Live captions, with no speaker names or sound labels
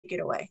take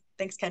it away.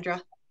 Thanks,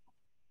 Kendra.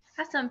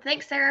 Awesome.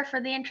 Thanks, Sarah,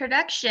 for the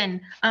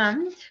introduction.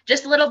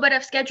 Just a little bit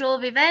of schedule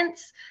of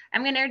events.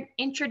 I'm going to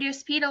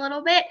introduce Pete a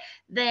little bit,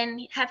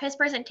 then have his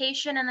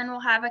presentation, and then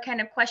we'll have a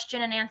kind of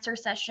question and answer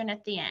session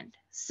at the end.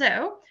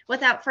 So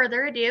without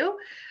further ado,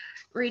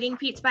 reading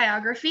Pete's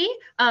biography.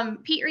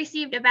 Pete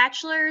received a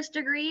bachelor's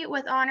degree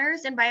with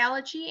honors in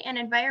biology and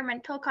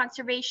environmental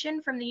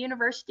conservation from the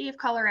University of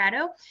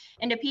Colorado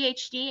and a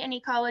PhD in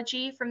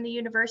ecology from the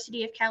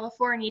University of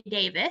California,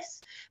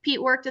 Davis.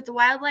 Pete worked at the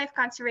Wildlife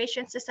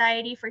Conservation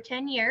Society for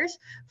 10 years,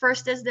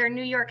 first in their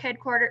New York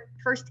headquarters,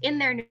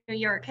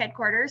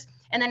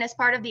 and then as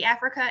part of the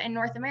Africa and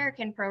North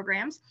American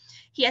programs.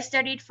 He has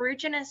studied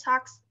ferruginous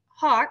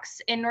hawks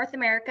in North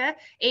America,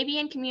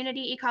 avian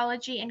community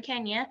ecology in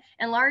Kenya,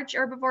 and large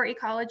herbivore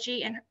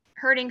ecology and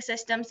herding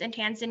systems in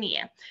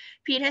Tanzania.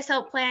 Pete has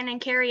helped plan and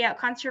carry out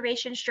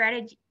conservation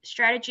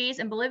strategies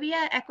in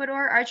Bolivia,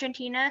 Ecuador,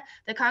 Argentina,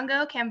 the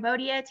Congo,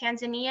 Cambodia,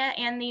 Tanzania,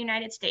 and the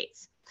United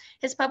States.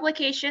 His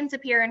publications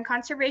appear in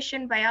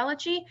Conservation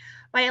Biology,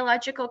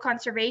 Biological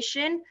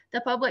Conservation,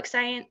 the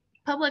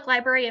Public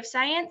Library of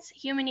Science,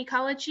 Human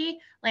Ecology,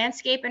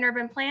 Landscape and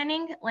Urban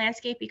Planning,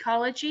 Landscape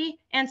Ecology,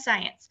 and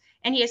Science.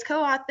 And he has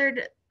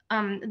co-authored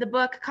the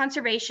book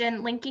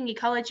Conservation, Linking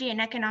Ecology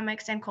and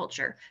Economics and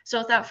Culture. So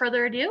without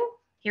further ado,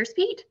 here's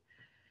Pete.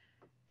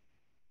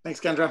 Thanks,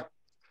 Kendra.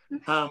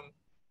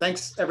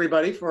 Thanks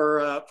everybody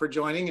for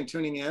joining and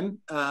tuning in.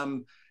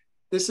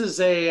 This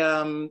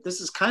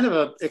is kind of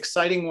an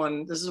exciting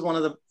one. This is one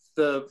of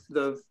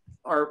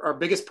our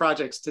biggest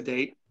projects to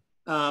date,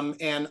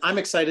 and I'm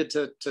excited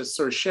to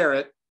sort of share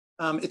it.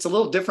 It's a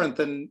little different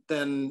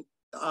than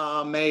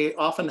may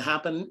often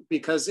happen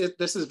because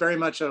this is very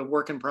much a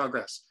work in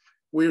progress.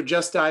 We're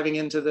just diving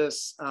into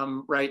this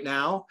right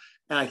now,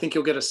 and I think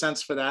you'll get a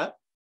sense for that.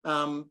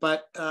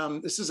 But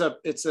this is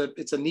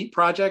it's a neat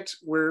project.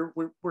 We're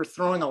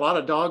throwing a lot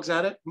of dogs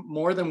at it,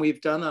 more than we've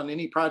done on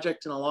any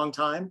project in a long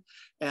time,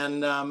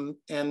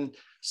 and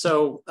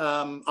so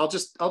I'll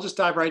just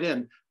dive right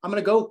in. I'm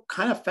going to go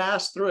kind of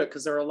fast through it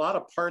because there are a lot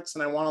of parts,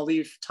 and I want to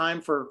leave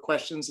time for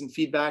questions and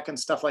feedback and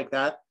stuff like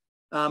that.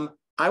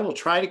 I will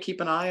try to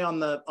keep an eye on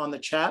the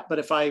chat, but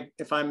if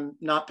I'm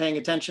not paying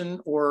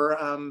attention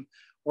or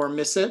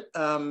miss it,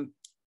 Sarah,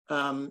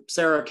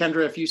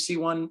 Kendra, if you see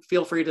one,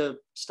 feel free to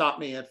stop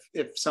me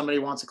if somebody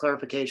wants a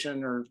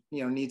clarification or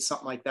needs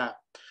something like that.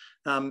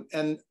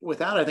 And with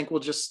that, I think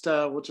we'll just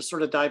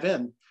sort of dive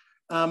in.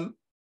 I'm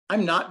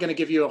not going to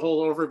give you a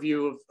whole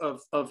overview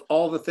of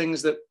all the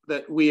things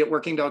that we at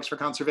Working Dogs for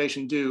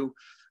Conservation do.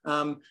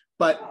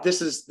 But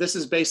this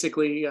is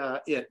basically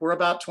it. We're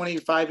about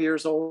 25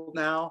 years old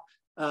now.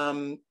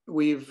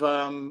 We've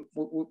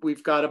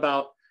got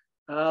about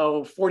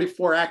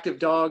 44 active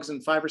dogs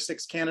and 5 or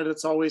 6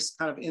 candidates always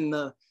kind of in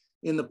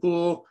the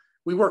pool.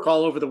 We work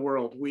all over the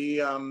world. We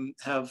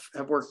have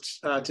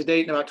worked to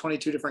date in about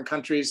 22 different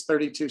countries,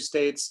 32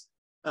 states,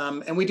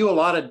 and we do a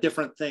lot of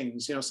different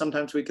things.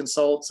 Sometimes we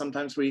consult,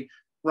 sometimes we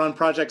run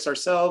projects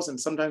ourselves, and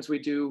sometimes we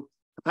do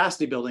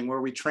capacity building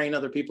where we train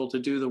other people to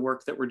do the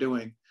work that we're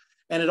doing.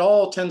 And it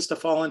all tends to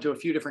fall into a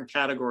few different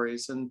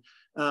categories. And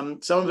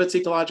some of it's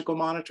ecological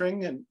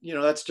monitoring, and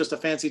that's just a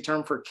fancy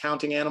term for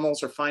counting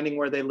animals or finding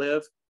where they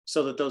live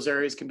so that those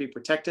areas can be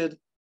protected.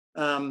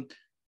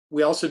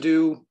 We also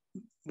do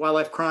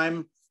wildlife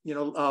crime,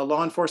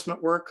 law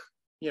enforcement work,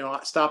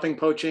 stopping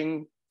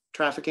poaching,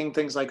 trafficking,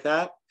 things like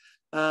that.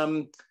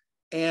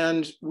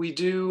 And we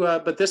do,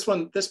 but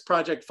this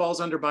project falls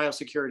under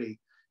biosecurity.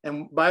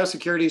 And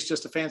biosecurity is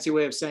just a fancy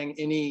way of saying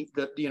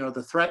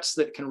the threats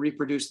that can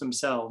reproduce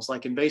themselves,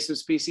 like invasive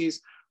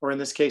species, or in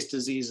this case,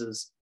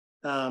 diseases.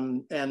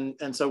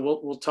 And so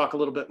we'll talk a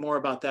little bit more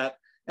about that.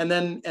 And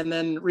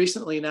then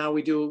recently now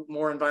we do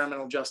more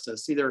environmental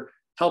justice, either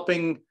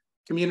helping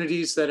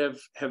communities that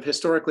have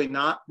historically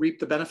not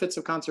reaped the benefits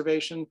of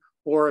conservation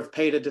or have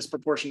paid a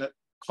disproportionate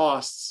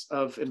costs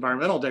of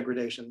environmental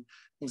degradation,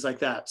 things like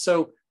that.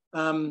 So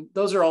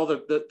those are all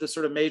the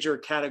sort of major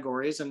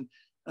categories and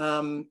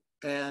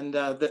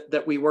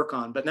that we work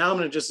on. But now I'm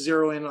going to just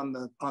zero in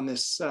on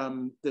this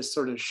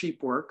sort of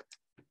sheep work,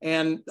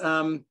 and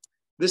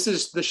this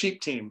is the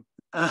sheep team.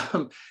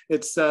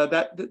 It's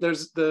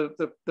there's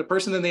the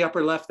person in the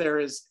upper left there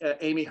is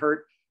Amy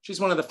Hurt.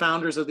 She's one of the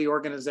founders of the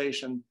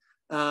organization,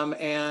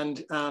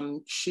 and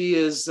she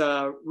is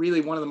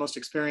really one of the most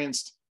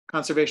experienced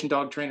conservation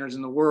dog trainers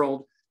in the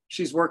world.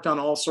 She's worked on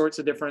all sorts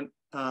of different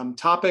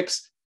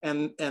topics.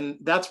 And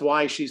that's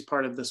why she's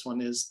part of this one.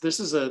 This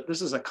is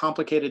a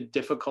complicated,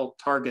 difficult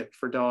target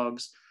for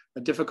dogs, a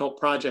difficult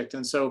project,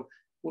 and so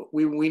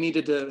we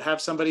needed to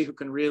have somebody who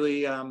can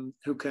really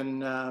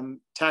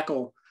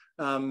tackle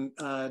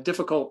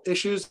difficult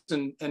issues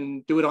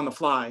and do it on the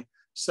fly.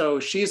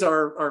 So she's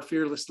our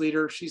fearless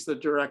leader. She's the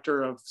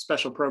director of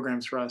special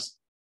programs for us.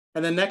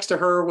 And then next to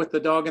her, with the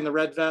dog in the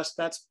red vest,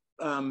 that's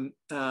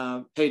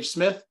Paige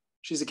Smith.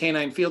 She's a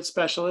canine field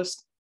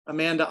specialist.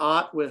 Amanda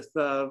Ott with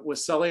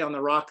Sully on the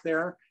rock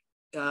there.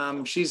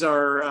 She's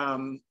our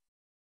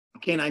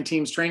canine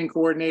team's training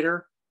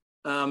coordinator.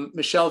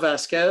 Michelle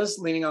Vasquez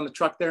leaning on the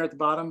truck there at the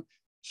bottom.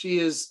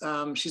 she's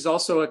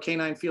also a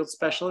canine field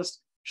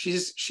specialist.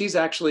 She's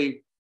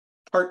actually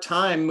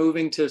part-time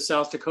moving to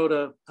South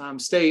Dakota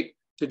State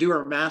to do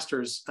her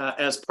master's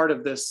as part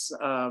of this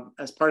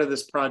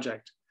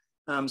project.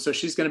 So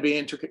she's going to be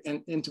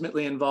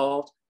intimately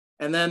involved.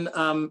 And then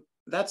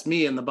that's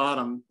me in the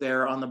bottom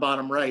there on the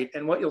bottom right.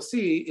 And what you'll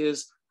see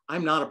is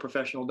I'm not a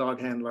professional dog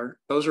handler.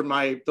 Those are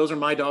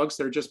my dogs.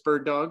 They're just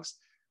bird dogs.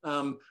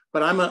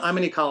 But I'm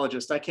an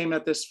ecologist. I came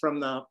at this from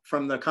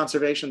the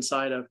conservation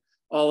side of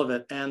all of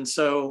it. And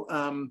so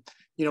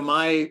you know,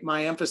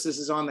 my emphasis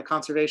is on the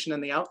conservation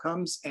and the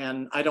outcomes.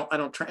 And I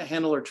don't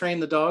handle or train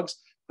the dogs,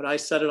 but I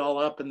set it all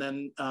up and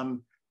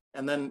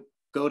then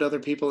goad other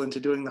people into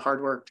doing the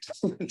hard work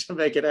to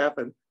make it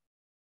happen.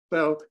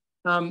 So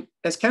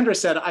as Kendra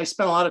said, I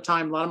spent a lot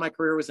of my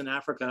career was in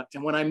Africa.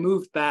 And when I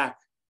moved back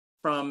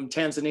from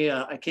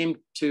Tanzania, I came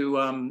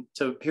to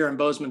here in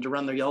Bozeman to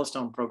run the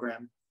Yellowstone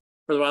program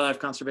for the Wildlife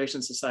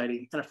Conservation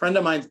Society. And a friend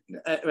of mine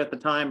at the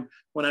time,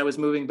 when I was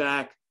moving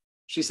back,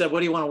 she said, "What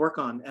do you want to work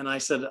on?" And I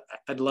said,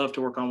 "I'd love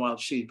to work on wild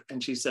sheep."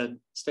 And she said,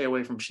 "Stay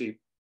away from sheep.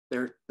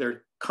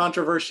 They're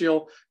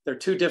controversial. They're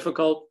too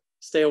difficult.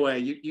 Stay away.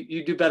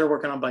 You do better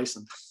working on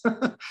bison."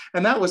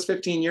 And that was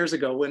 15 years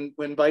ago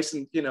when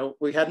bison, you know,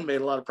 we hadn't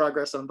made a lot of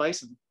progress on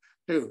bison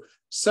too.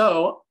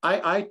 So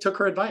I took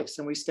her advice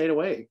and we stayed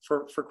away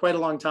for quite a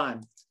long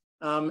time.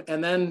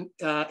 And then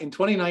in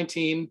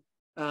 2019,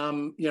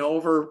 you know,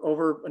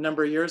 over a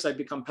number of years, I'd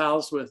become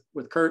pals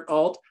with Kurt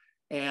Alt.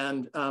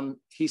 And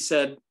he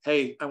said,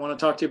 "Hey, I want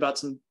to talk to you about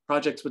some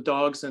projects with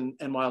dogs and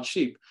wild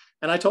sheep."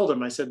 And I told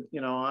him, I said,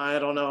 "You know, I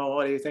don't know.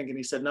 What do you think?" And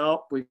he said,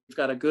 "No, we've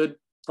got a good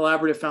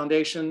collaborative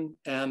foundation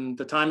and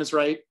the time is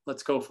right.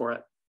 Let's go for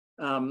it."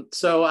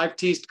 So I've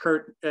teased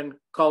Kurt and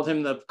called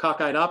him the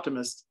cockeyed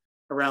optimist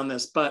around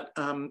this. But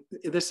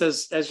this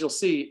has, as you'll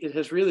see, it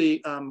has really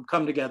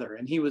come together.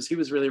 And he was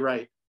really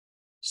right.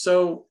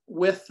 So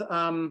with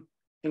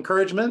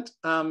encouragement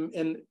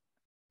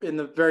in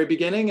the very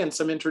beginning and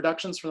some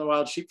introductions from the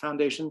Wild Sheep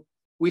Foundation,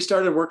 we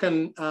started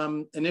working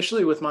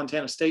initially with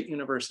Montana State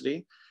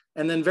University.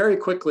 And then very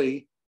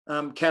quickly,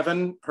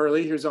 Kevin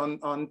Hurley, who's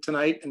on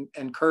tonight,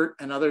 and Kurt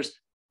and others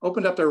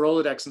opened up their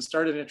Rolodex and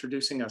started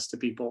introducing us to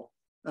people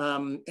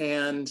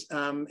and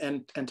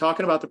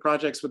talking about the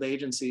projects with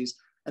agencies.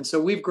 And so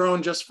we've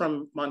grown just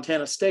from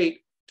Montana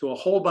State to a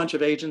whole bunch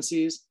of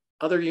agencies,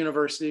 other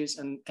universities,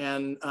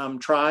 and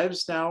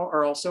tribes now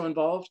are also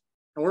involved.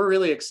 And we're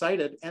really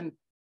excited. And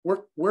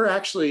we're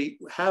actually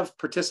have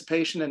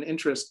participation and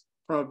interest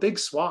from a big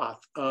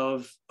swath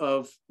of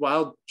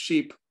wild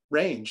sheep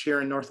range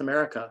here in North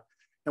America.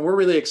 And we're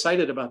really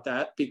excited about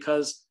that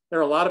because there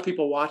are a lot of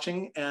people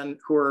watching and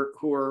who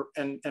are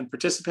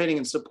participating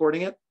and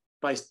supporting it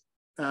by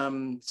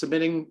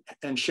submitting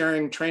and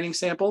sharing training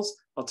samples.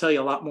 I'll tell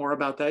you a lot more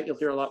about that. You'll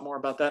hear a lot more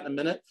about that in a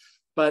minute.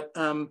 But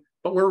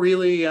we're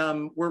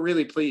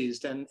really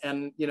pleased.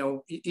 And you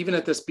know, even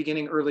at this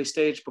beginning early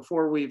stage,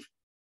 before we've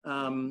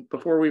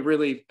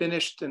really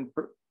finished and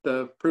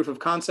the proof of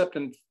concept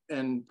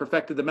and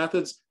perfected the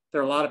methods,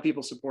 there are a lot of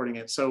people supporting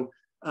it. So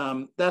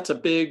that's a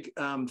big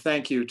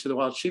thank you to the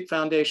Wild Sheep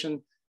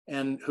Foundation,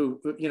 and who,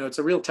 you know, it's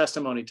a real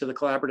testimony to the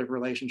collaborative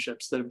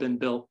relationships that have been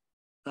built,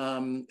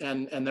 and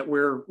that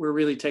we're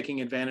really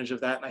taking advantage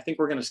of that. And I think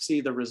we're going to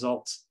see the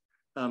results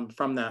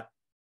from that.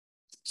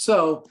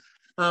 So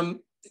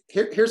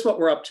here's what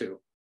we're up to.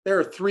 There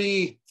are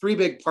three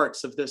big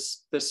parts of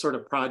this sort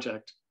of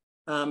project.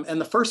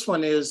 And the first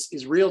one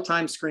is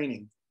real-time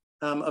screening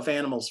of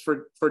animals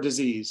for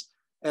disease.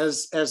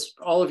 As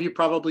all of you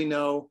probably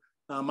know,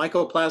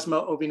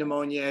 Mycoplasma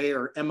ovipneumoniae,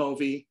 or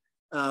M.OVI,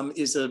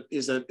 is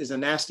a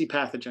nasty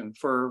pathogen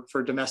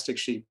for domestic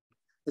sheep.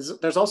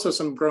 There's also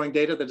some growing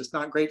data that it's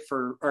not great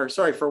for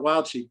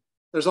wild sheep.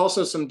 There's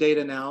also some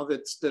data now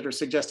that are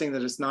suggesting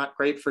that it's not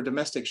great for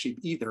domestic sheep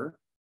either.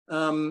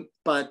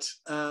 But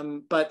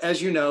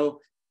as you know,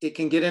 it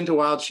can get into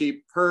wild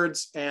sheep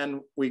herds,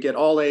 and we get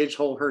all age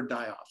whole herd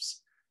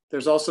die-offs.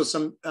 There's also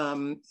some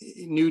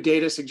new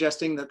data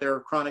suggesting that there are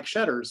chronic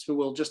shedders who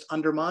will just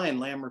undermine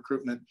lamb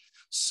recruitment.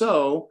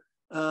 So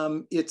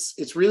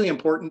it's really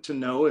important to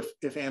know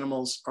if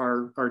animals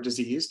are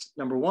diseased,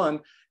 number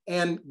one.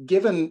 And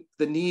given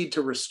the need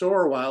to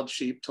restore wild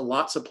sheep to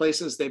lots of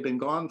places they've been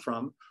gone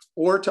from,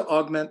 or to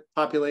augment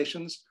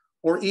populations,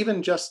 or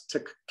even just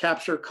to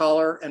capture,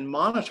 collar, and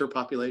monitor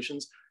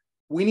populations,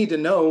 we need to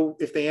know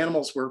if the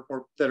animals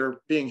that are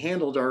being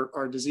handled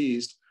are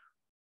diseased.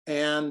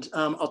 And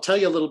I'll tell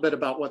you a little bit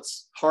about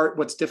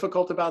what's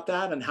difficult about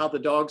that, and how the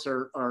dogs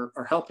are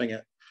helping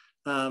it,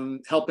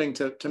 helping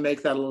to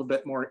make that a little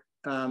bit more,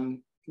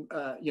 you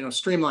know,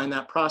 streamline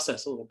that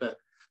process a little bit.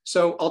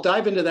 So I'll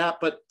dive into that,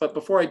 but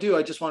before I do,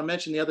 I just want to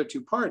mention the other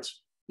two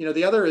parts. You know,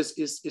 the other is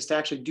to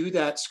actually do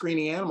that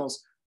screening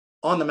animals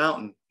on the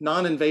mountain,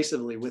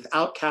 non-invasively,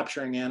 without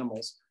capturing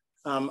animals.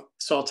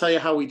 So I'll tell you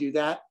how we do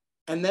that.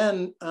 And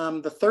then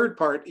the third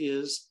part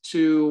is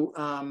to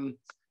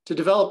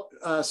develop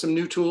some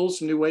new tools,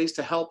 some new ways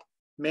to help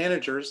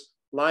managers,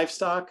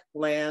 livestock,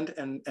 land,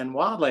 and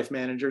wildlife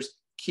managers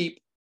keep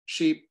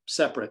sheep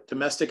separate,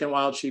 domestic and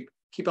wild sheep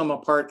keep them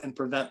apart, and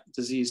prevent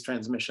disease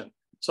transmission.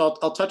 So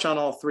I'll touch on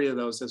all three of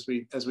those as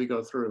we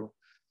go through.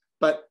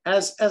 But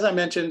as I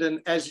mentioned,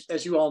 and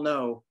as you all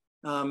know,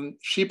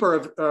 sheep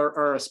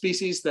are a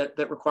species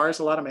that requires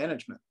a lot of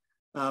management.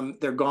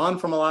 They're gone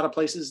from a lot of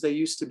places they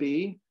used to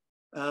be.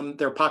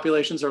 Their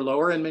populations are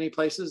lower in many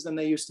places than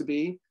they used to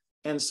be.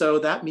 And so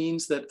that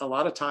means that a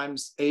lot of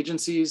times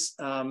agencies,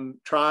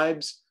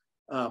 tribes,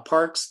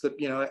 parks, that,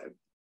 you know,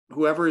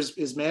 whoever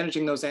is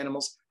managing those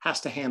animals has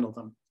to handle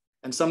them.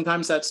 And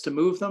sometimes that's to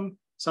move them.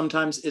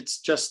 Sometimes it's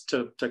just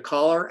to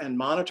collar and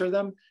monitor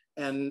them.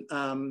 And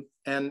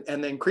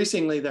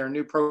increasingly there are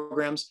new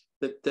programs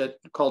that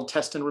called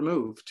test and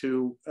remove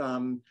to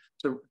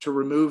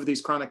remove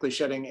these chronically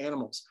shedding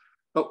animals.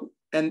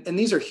 And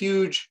these are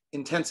huge,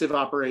 intensive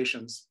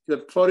operations.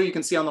 The photo you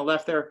can see on the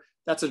left there,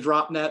 that's a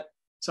drop net.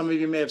 Some of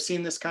you may have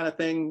seen this kind of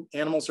thing.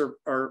 Animals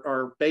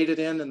are baited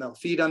in and they'll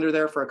feed under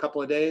there for a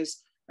couple of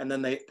days, and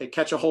then they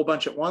catch a whole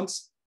bunch at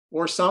once.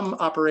 Or some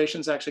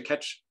operations actually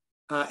catch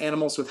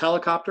animals with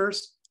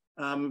helicopters,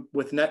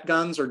 with net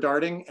guns or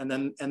darting, and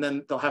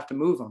then they'll have to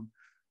move them.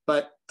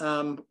 But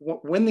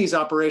when these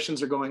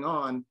operations are going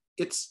on,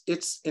 it's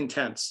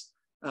intense.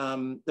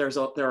 There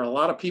are a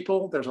lot of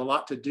people, there's a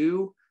lot to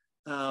do,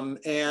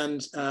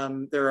 and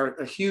there are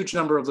a huge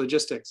number of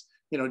logistics.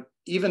 You know,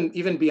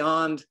 even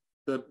beyond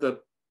the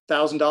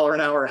 $1,000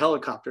 an hour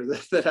helicopter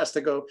that has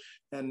to go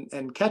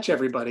and catch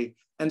everybody.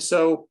 And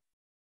so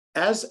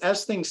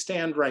as things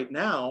stand right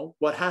now,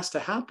 what has to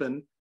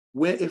happen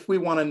if we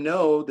want to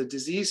know the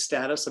disease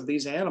status of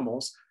these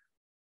animals,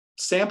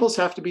 samples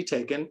have to be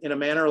taken in a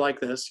manner like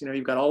this. You know,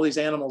 you've got all these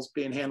animals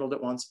being handled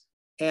at once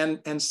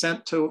and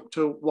sent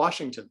to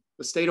Washington,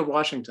 the state of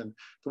Washington,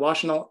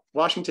 the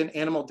Washington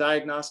Animal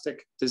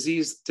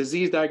Disease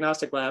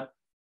Diagnostic Lab,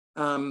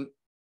 and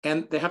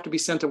they have to be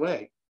sent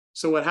away.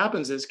 So what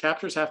happens is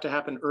captures have to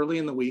happen early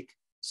in the week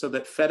so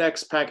that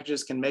FedEx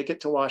packages can make it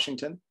to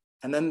Washington,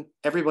 and then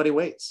everybody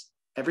waits.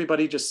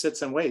 Everybody just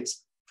sits and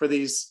waits for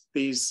these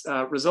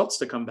results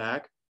to come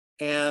back.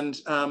 And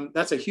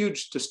that's a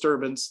huge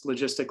disturbance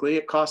logistically.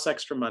 It costs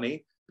extra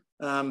money.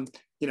 You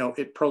know,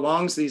 it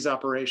prolongs these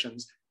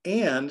operations.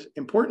 And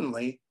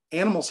importantly,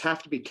 animals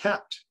have to be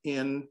kept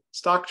in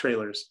stock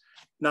trailers,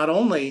 not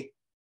only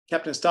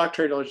kept in stock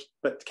trailers,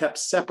 but kept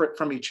separate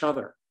from each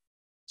other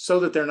so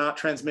that they're not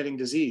transmitting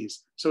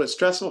disease. So it's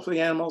stressful for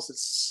the animals,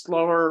 it's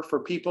slower for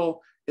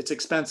people, it's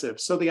expensive.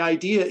 So the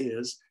idea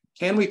is,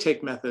 can we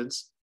take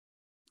methods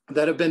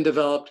that have been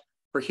developed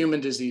for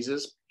human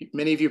diseases?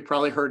 Many of you have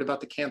probably heard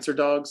about the cancer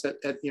dogs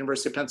at the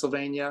University of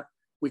Pennsylvania.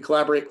 We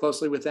collaborate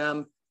closely with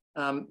them.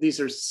 These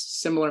are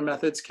similar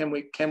methods. Can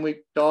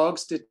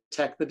dogs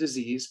detect the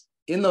disease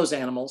in those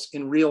animals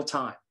in real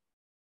time,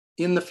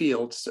 in the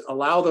field, to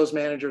allow those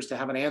managers to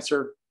have an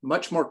answer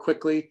much more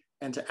quickly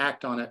and to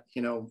act on it,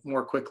 you know,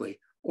 more quickly,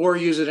 or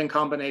use it in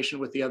combination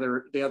with the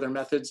other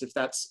methods if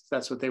that's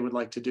what they would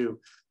like to do.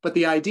 But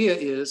the idea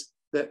is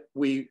that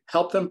we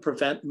help them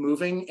prevent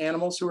moving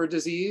animals who are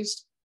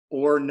diseased,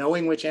 or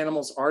knowing which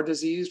animals are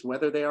diseased,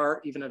 whether they are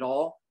even at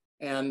all,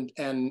 and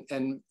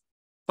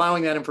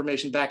plowing that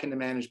information back into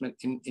management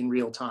in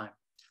real time.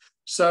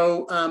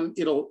 So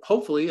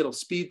hopefully it'll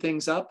speed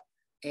things up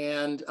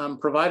and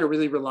provide a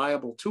really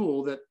reliable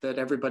tool that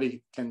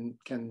everybody can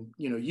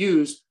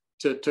use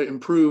to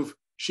improve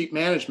sheep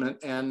management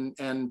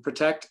and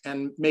protect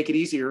and make it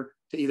easier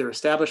to either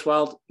establish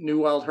new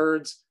wild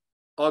herds,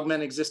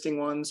 augment existing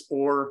ones,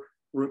 or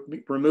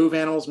remove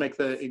animals, make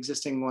the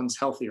existing ones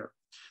healthier.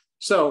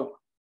 So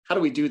how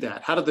do we do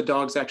that? How do the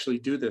dogs actually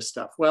do this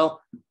stuff?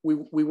 Well,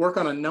 we work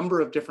on a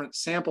number of different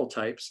sample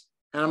types,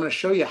 and I'm going to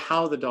show you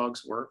how the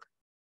dogs work.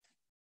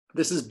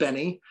 This is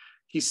Benny.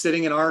 He's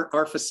sitting in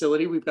our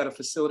facility. We've got a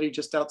facility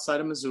just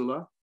outside of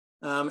Missoula,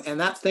 and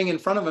that thing in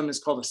front of him is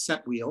called a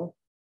scent wheel.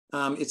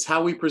 It's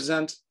how we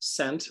present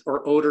scent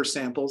or odor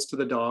samples to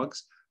the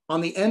dogs. On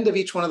the end of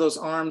each one of those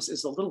arms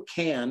is a little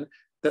can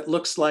that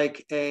looks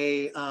like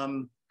it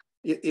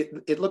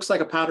looks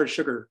like a powdered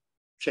sugar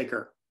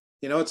shaker.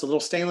 You know, it's a little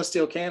stainless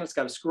steel can. It's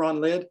got a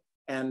screw-on lid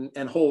and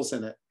holes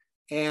in it.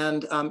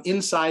 And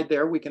inside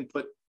there, we can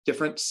put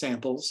different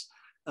samples.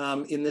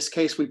 In this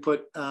case, we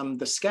put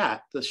the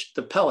scat,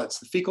 the pellets,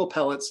 the fecal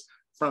pellets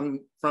from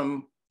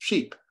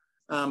sheep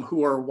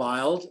who are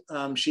wild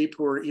sheep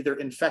who are either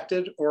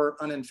infected or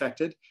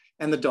uninfected.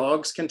 And the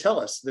dogs can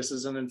tell us this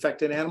is an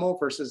infected animal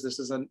versus this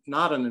is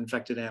not an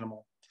infected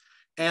animal.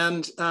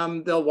 And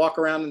they'll walk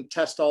around and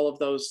test all of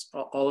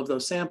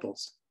those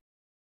samples.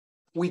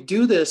 We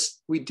do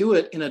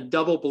it in a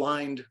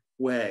double-blind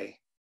way.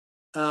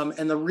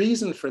 And the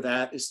reason for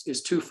that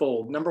is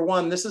twofold. Number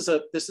one, this is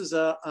a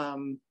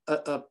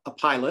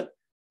pilot.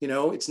 You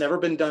know, it's never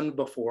been done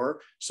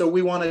before. So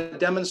we want to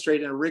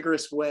demonstrate in a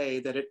rigorous way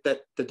that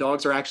the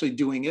dogs are actually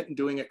doing it and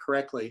doing it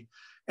correctly.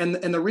 And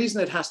the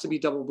reason it has to be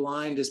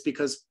double-blind is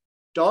because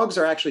dogs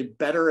are actually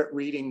better at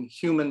reading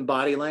human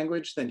body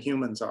language than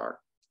humans are.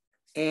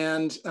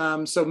 And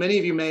so many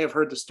of you may have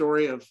heard the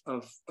story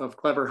of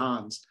Clever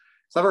Hans.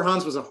 Clever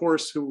Hans was a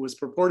horse who was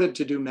purported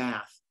to do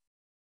math.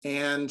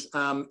 And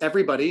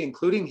everybody,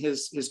 including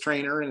his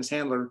trainer and his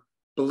handler,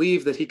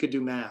 believed that he could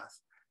do math.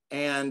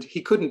 And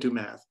he couldn't do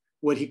math.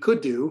 What he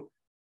could do,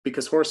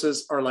 because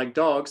horses are like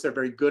dogs, they're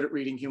very good at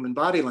reading human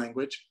body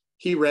language,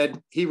 he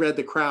read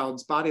the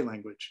crowd's body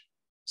language.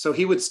 So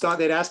he would stop,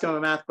 they'd ask him a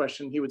math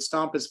question, he would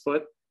stomp his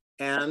foot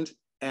and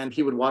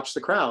he would watch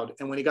the crowd.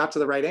 And when he got to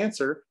the right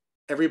answer,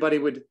 everybody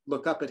would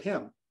look up at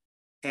him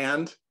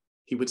and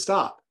he would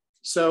stop.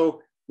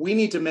 So we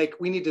need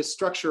to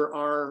structure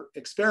our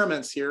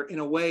experiments here in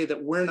a way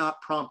that we're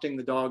not prompting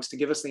the dogs to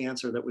give us the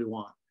answer that we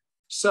want.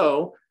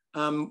 So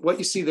what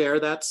you see there,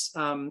 that's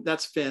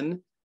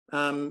Finn,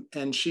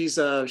 and she's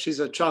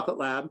a chocolate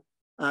lab.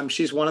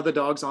 She's one of the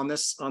dogs on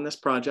this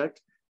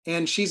project,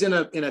 and she's in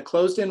a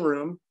closed-in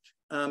room.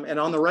 And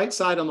on the right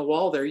side on the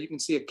wall there, you can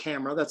see a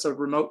camera. That's a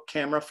remote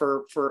camera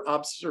for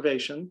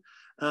observation,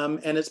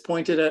 and it's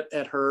pointed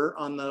at her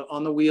on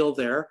the wheel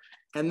there.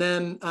 And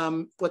then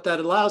what that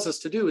allows us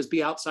to do is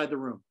be outside the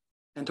room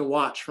and to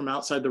watch from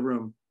outside the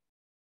room.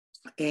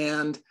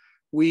 And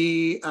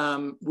we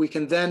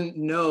can then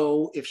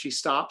know if she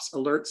stops,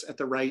 alerts at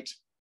the right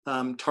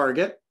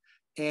target.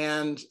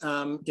 And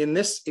in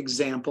this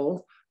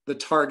example, the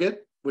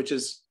target, which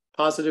is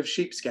positive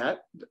sheep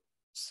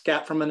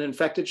scat from an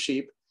infected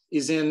sheep,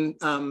 is in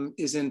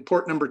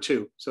port number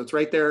 2. So it's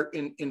right there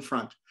in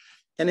front.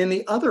 And in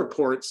the other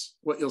ports,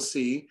 what you'll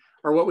see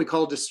are what we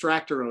call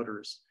distractor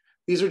odors.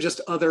 These are just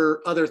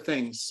other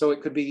things. So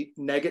it could be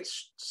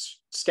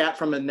scat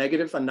from a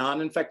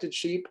non-infected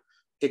sheep.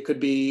 It could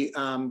be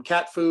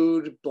cat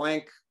food,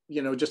 blank,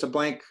 just a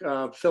blank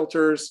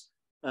filters,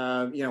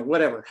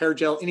 whatever, hair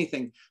gel,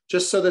 anything,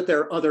 just so that there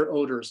are other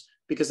odors.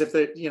 Because if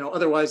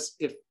otherwise,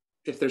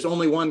 if there's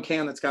only one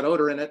can that's got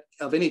odor in it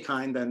of any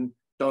kind, then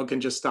dog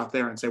can just stop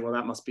there and say, well,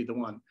 that must be the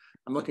one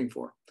I'm looking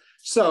for.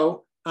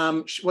 So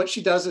what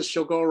she does is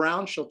she'll go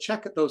around, she'll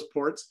check at those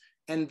ports,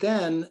 and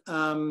then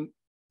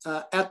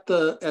at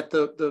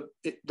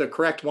the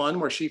correct one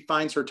where she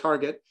finds her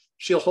target,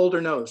 she'll hold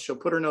her nose. She'll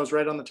put her nose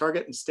right on the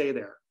target and stay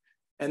there.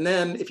 And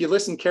then if you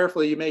listen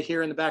carefully, you may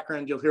hear in the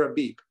background, you'll hear a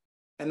beep.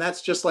 And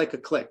that's just like a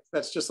click.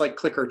 That's just like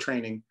clicker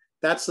training.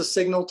 That's the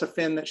signal to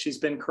Finn that she's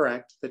been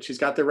correct, that she's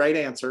got the right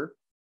answer.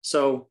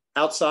 So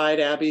outside,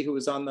 Abby, who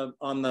was on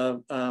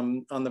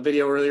the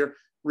video earlier,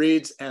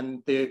 reads,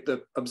 and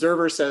the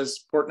observer says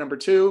port number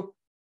 2.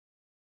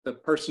 The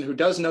person who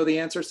does know the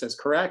answer says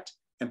correct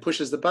and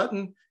pushes the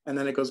button, and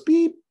then it goes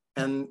beep,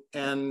 and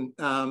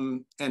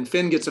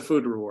Finn gets a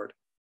food reward.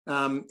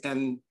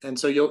 And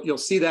so you'll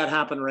see that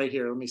happen right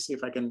here. Let me see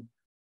if I can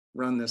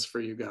run this for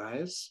you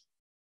guys.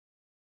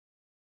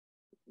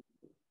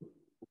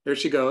 There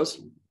she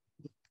goes.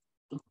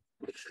 I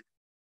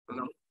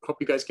hope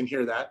you guys can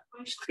hear that.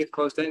 She gets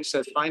close in. She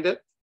says, "Find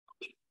it."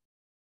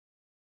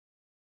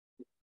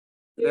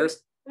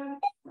 There's.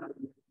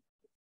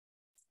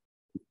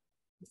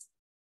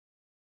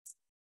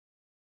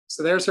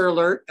 So there's her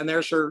alert, and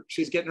there's her.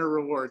 She's getting her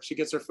reward. She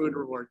gets her food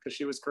reward because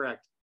she was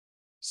correct.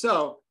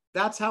 So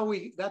that's how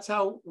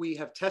we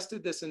have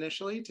tested this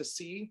initially to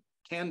see,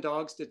 can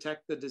dogs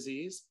detect the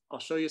disease. I'll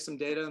show you some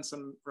data and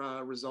some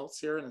results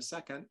here in a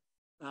second,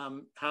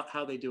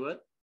 how they do it.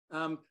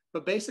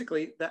 But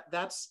basically,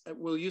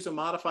 we'll use a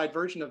modified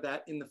version of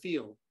that in the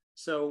field.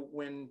 So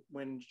when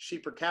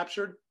sheep are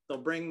captured, they'll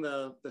bring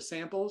the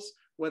samples,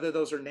 whether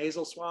those are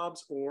nasal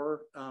swabs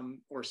or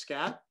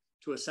scat,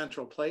 to a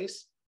central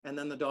place, and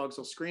then the dogs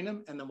will screen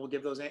them, and then we'll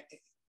give those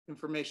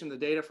information, the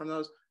data from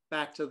those,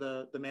 back to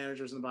the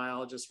managers and the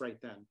biologists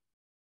right then.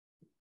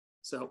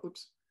 So,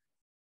 oops.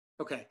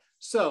 Okay,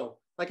 so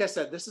like I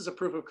said, this is a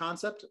proof of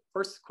concept.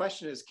 First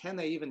question is, can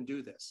they even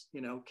do this?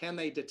 Can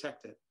they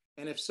detect it?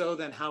 And if so,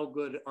 then how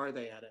good are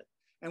they at it?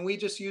 And we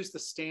just use the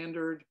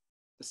standard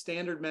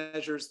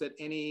measures that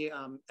any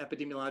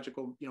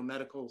epidemiological,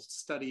 medical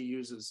study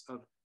uses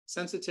of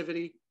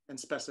sensitivity and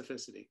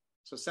specificity.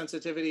 So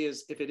sensitivity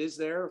is if it is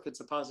there, if it's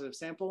a positive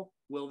sample,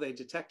 will they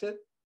detect it?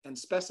 And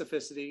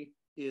specificity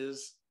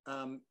is,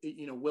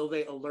 will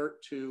they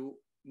alert to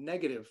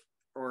negative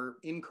or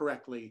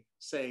incorrectly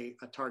say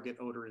a target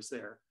odor is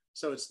there?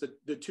 So it's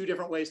the two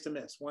different ways to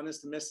miss. One is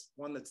to miss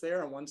one that's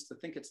there, and one's to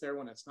think it's there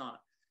when it's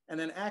not. And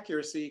then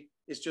accuracy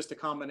is just a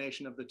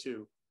combination of the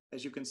two,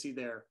 as you can see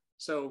there.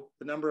 So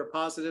the number of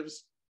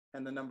positives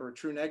and the number of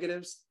true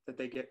negatives that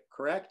they get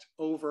correct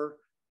over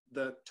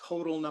the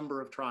total number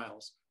of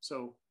trials.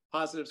 So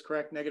positives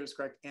correct, negatives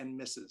correct, and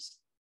misses.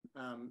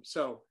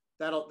 So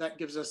that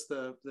gives us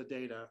the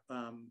data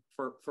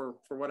for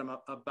what I'm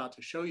about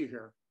to show you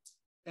here.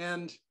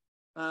 And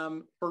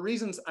for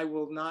reasons I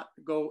will not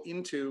go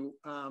into,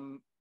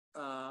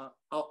 I'll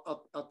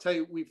tell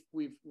you,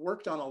 we've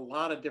worked on a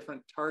lot of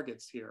different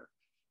targets here.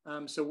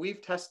 So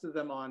we've tested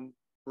them on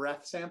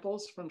breath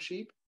samples from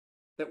sheep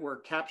that were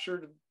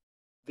captured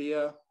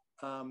via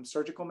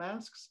surgical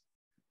masks.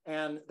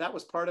 And that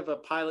was part of a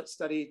pilot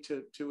study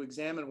to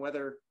examine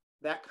whether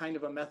that kind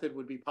of a method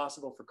would be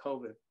possible for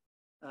COVID.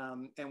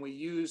 And we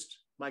used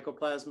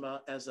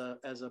Mycoplasma as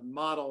a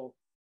model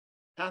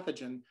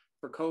pathogen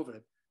for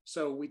COVID.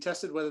 So we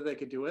tested whether they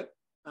could do it.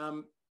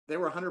 They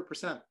were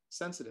 100%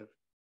 sensitive.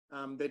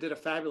 They did a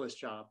fabulous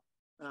job.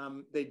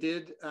 They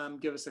did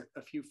give us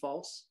a few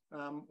false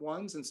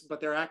ones, but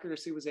their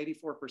accuracy was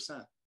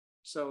 84%.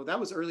 So that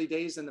was early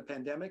days in the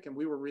pandemic, and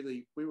we were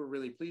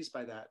really pleased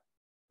by that.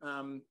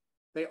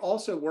 They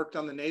also worked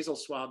on the nasal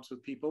swabs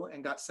with people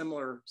and got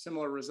similar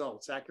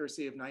results,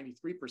 accuracy of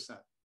 93%.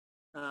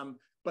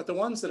 But the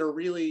ones that are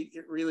really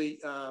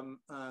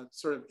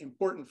sort of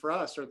important for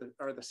us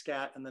are the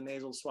scat and the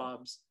nasal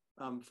swabs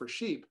for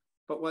sheep.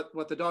 But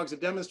what the dogs have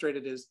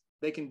demonstrated is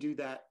they can do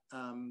that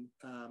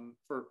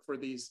for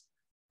these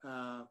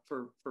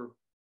for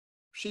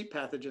sheep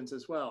pathogens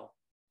as well.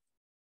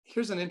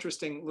 Here's an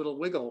interesting little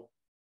wiggle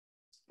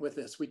with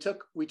this. We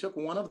took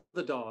one of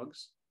the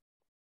dogs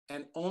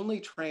and only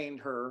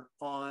trained her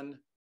on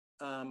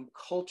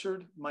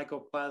cultured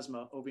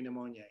Mycoplasma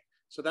ovinemoniae.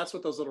 So that's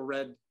what those little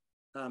red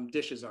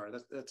dishes are.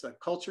 That's a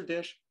culture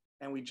dish,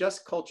 and we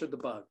just cultured the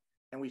bug,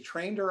 and we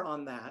trained her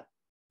on that,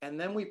 and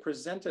then we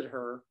presented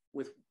her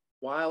with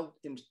wild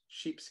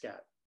sheep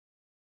scat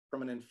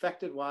from an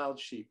infected wild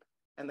sheep.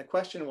 And the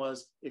question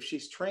was, if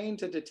she's trained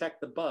to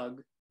detect the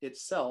bug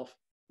itself,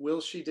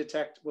 will she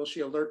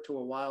alert to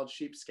a wild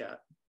sheep scat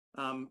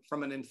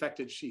from an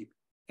infected sheep?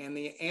 And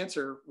the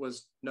answer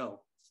was no,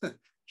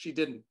 she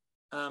didn't.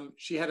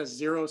 She had a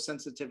 0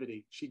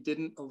 sensitivity. She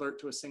didn't alert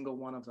to a single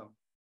one of them.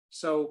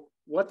 So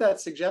what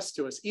that suggests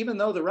to us, even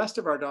though the rest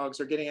of our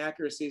dogs are getting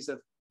accuracies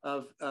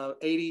of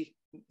 80,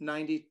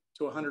 90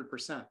 to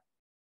 100%.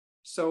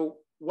 So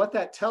what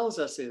that tells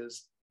us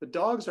is the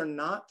dogs are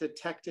not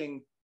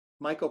detecting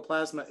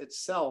Mycoplasma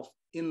itself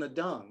in the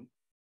dung,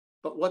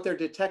 but what they're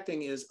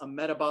detecting is a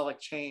metabolic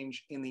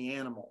change in the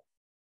animal.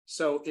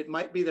 So it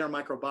might be their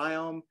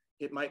microbiome,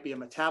 it might be a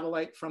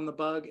metabolite from the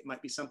bug, it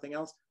might be something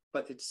else,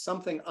 but it's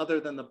something other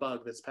than the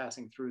bug that's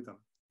passing through them.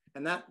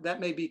 And that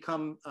may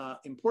become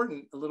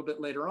important a little bit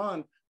later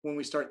on when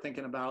we start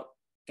thinking about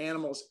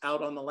animals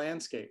out on the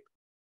landscape.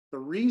 The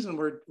reason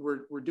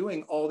we're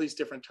doing all these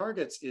different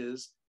targets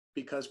is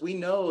because we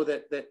know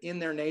that in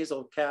their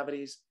nasal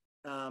cavities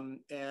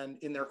and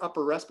in their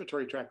upper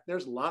respiratory tract,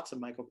 there's lots of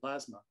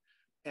Mycoplasma.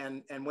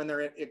 And when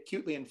they're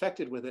acutely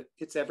infected with it,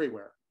 it's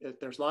everywhere.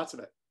 There's lots of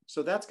it.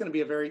 So that's going to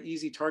be a very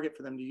easy target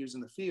for them to use in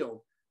the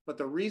field. But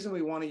the reason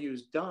we want to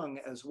use dung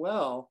as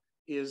well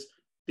is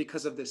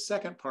because of this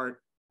second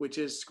part, which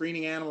is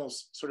screening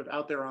animals sort of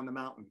out there on the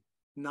mountain,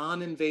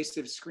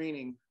 non-invasive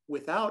screening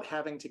without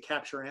having to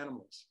capture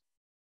animals,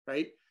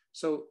 right?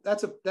 So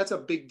that's a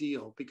big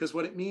deal, because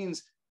what it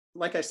means,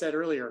 like I said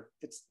earlier,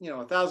 it's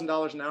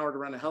 $1,000 an hour to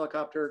run a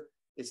helicopter.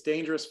 It's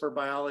dangerous for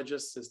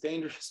biologists. It's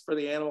dangerous for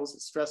the animals.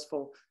 It's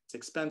stressful. It's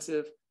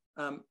expensive.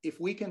 If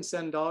we can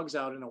send dogs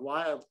out in a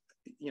wild,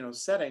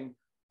 setting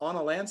on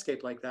a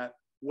landscape like that,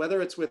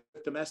 whether it's with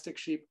domestic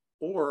sheep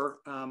or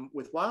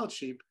with wild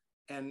sheep,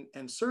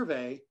 and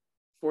survey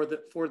for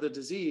the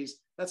disease,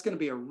 that's going to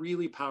be a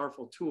really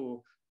powerful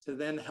tool to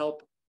then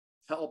help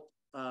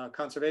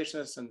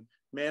conservationists and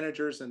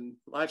managers and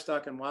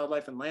livestock and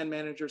wildlife and land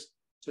managers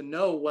to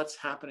know what's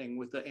happening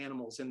with the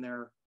animals in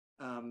their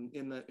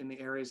in the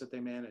areas that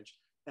they manage.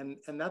 And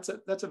that's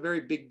a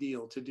very big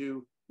deal, to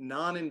do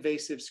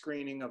non-invasive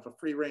screening of a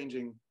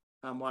free-ranging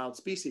wild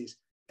species.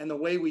 And the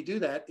way we do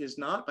that is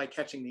not by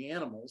catching the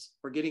animals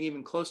or getting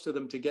even close to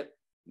them to get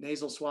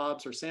nasal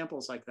swabs or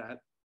samples like that.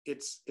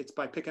 It's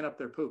by picking up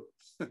their poop,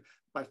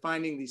 by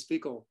finding these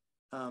fecal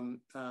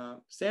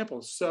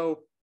samples.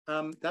 So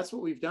that's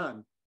what we've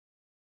done.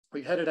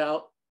 We've headed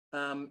out,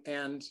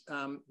 and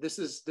this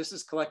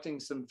is collecting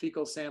some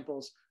fecal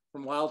samples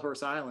from Wild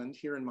Horse Island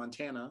here in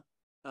Montana.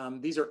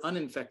 These are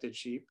uninfected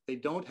sheep. They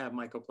don't have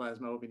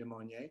Mycoplasma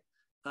ovinemoniae.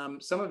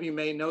 Some of you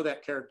may know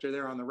that character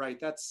there on the right.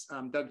 That's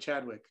Doug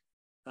Chadwick,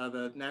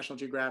 the National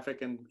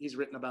Geographic, and he's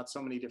written about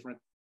so many different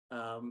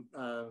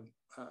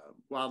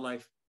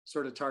wildlife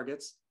sort of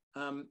targets.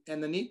 And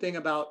the neat thing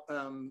about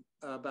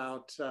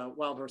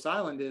Wild Horse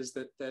Island is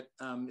that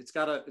it's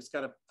got a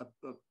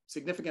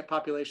significant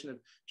population of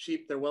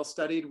sheep. They're well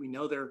studied. We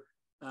know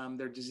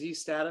their disease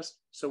status,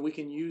 so we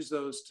can use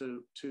those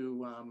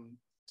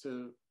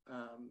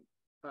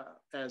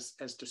as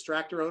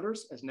distractor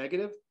odors, as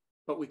negative.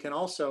 But we can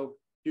also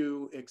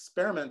do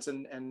experiments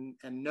and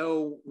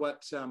know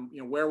what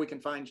where we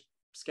can find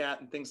scat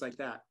and things like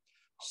that.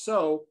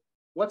 So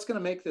what's going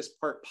to make this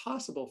part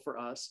possible for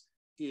us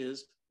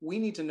is we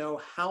need to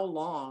know how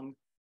long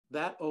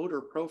that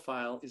odor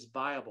profile is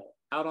viable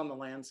out on the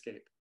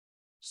landscape.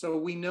 So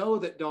we know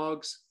that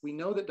dogs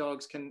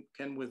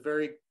can with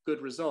very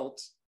good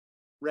results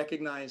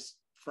recognize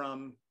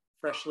from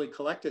freshly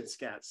collected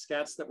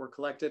scats that were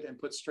collected and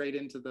put straight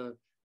into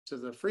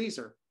the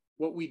freezer.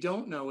 What we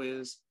don't know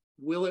is,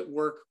 will it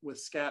work with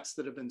scats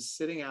that have been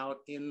sitting out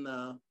in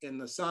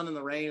the sun and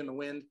the rain and the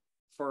wind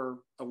for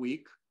a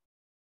week,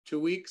 2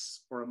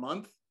 weeks, or a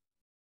month?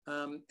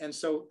 And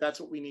so that's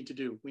what we need to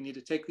do. We need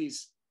to take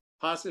these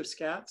positive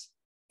scats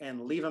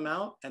and leave them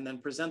out, and then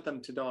present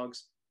them to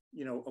dogs,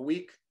 a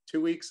week, 2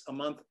 weeks, a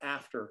month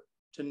after,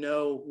 to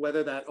know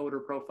whether that odor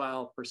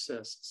profile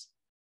persists.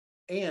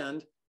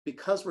 And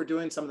because we're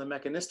doing some of the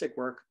mechanistic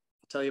work,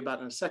 I'll tell you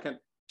about in a second,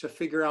 to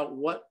figure out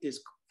what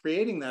is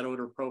creating that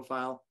odor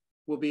profile,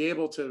 we'll be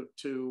able to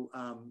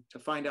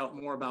find out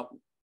more about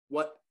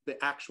what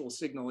the actual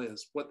signal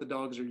is, what the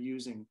dogs are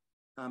using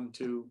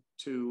to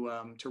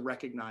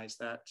recognize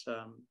that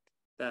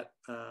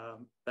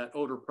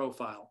odor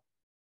profile.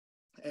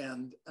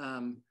 And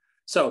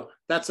so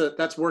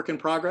that's work in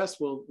progress.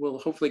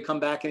 We'll hopefully come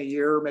back in a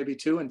year or maybe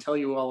two and tell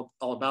you all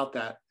about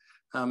that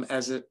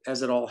as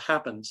it all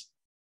happens.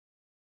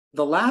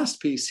 The last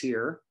piece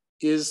here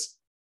is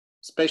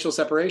spatial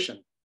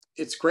separation.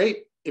 It's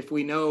great if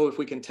we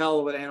can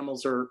tell what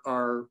animals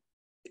are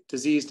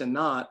diseased and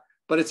not,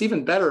 but it's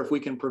even better if we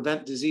can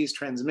prevent disease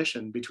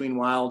transmission between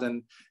wild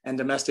and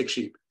domestic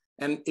sheep.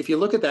 And if you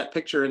look at that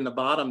picture in the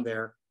bottom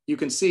there, you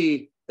can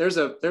see there's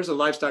a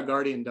livestock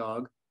guardian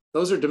dog.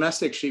 Those are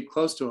domestic sheep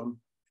close to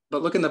them.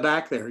 But look in the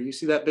back there. You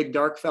see that big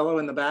dark fellow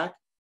in the back,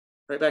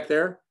 right back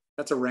there?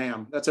 That's a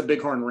ram. That's a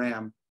bighorn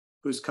ram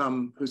who's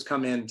come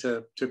in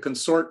to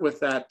consort with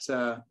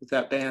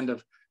that band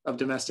of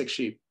domestic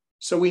sheep.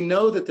 So we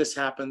know that this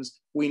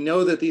happens. We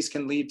know that these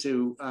can lead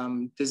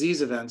to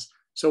disease events.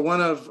 So one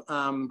of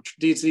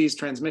disease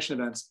transmission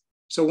events.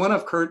 So one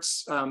of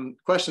Kurt's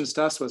questions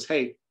to us was,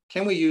 hey,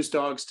 can we use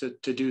dogs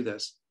to do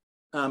this,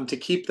 to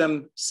keep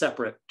them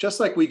separate, just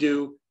like we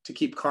do to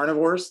keep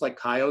carnivores like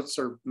coyotes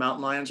or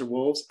mountain lions or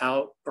wolves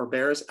out, or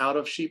bears out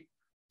of sheep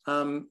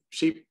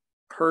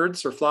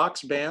herds or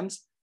flocks,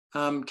 bands?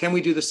 Can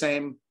we do the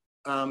same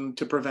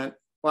to prevent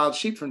wild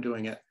sheep from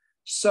doing it?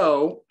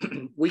 So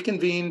we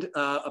convened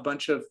a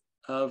bunch of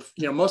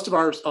most of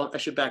our, I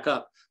should back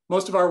up.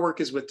 Most of our work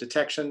is with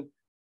detection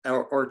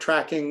or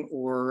tracking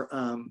or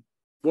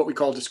what we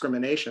call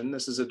discrimination.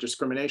 This is a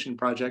discrimination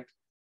project,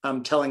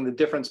 telling the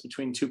difference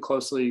between two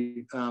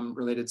closely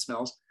related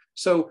smells.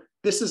 So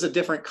this is a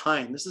different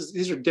kind.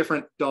 These are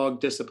different dog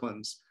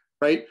disciplines,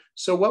 right?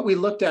 So what we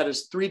looked at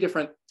is 3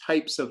 different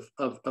types of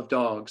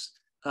dogs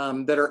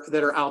that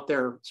are out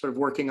there sort of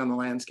working on the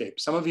landscape.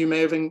 Some of you may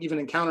have even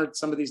encountered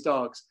some of these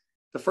dogs.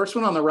 The first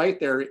one on the right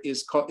there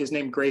is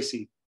named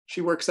Gracie. She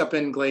works up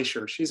in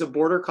Glacier. She's a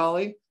border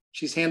collie.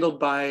 She's handled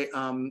by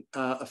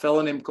a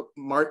fellow named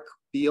Mark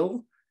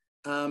Beal,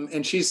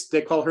 and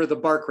they call her the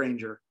Bark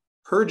Ranger.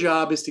 Her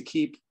job is to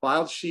keep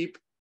wild sheep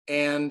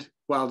and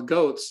wild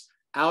goats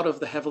out of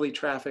the heavily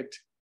trafficked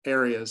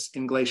areas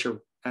in Glacier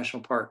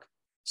National Park.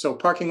 So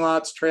parking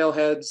lots,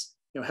 trailheads,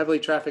 heavily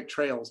trafficked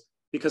trails,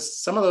 because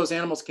some of those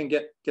animals can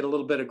get a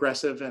little bit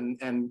aggressive,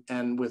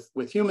 and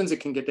with humans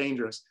it can get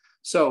dangerous.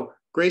 So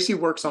Gracie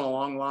works on a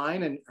long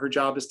line, and her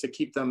job is to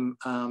keep them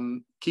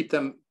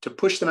to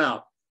push them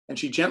out. And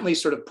she gently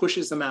sort of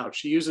pushes them out.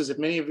 She uses, if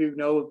many of you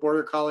know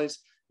border collies,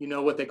 you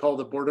know what they call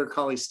the border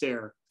collie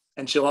stare.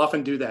 And she'll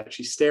often do that.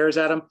 She stares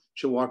at them.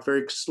 She'll walk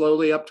very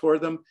slowly up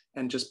toward them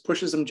and just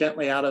pushes them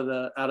gently out of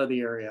the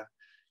area.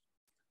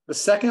 The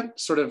second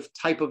sort of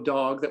type of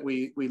dog that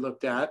we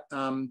looked at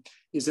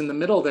is in the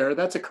middle there.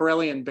 That's a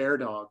Karelian bear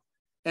dog.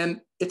 And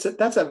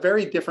that's a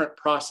very different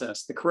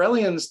process. The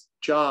Karelian's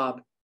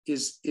job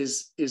is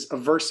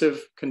aversive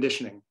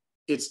conditioning.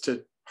 It's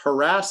to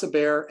harass a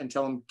bear and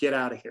tell them, get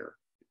out of here.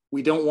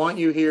 We don't want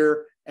you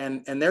here.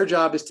 And their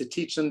job is to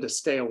teach them to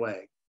stay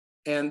away.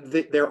 And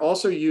they're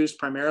also used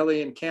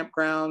primarily in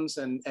campgrounds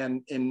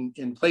and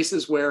in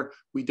places where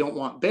we don't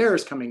want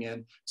bears coming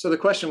in. So the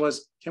question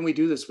was, can we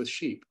do this with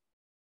sheep?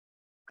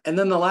 And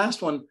then the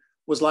last one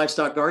was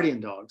livestock guardian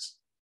dogs.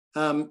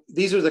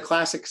 These are the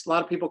classics. A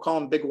lot of people call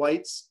them big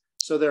whites.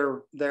 So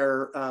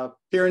they're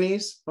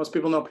Pyrenees. Most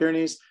people know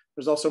Pyrenees.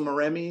 There's also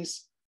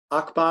Maremies,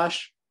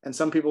 Akbash, and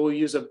some people will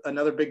use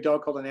another big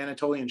dog called an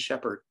Anatolian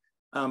Shepherd,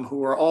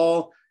 who are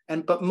all,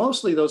 but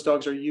mostly those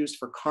dogs are used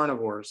for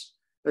carnivores.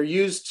 They're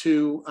used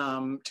to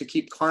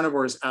keep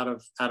carnivores out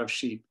of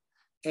sheep.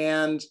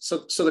 And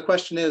so the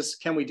question is,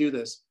 can we do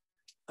this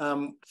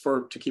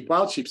to keep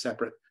wild sheep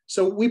separate?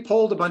 So we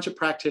polled a bunch of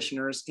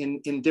practitioners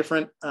in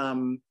different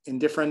among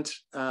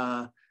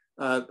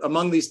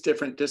these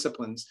different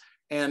disciplines,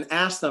 and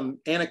asked them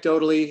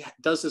anecdotally,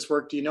 does this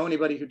work? Do you know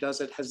anybody who does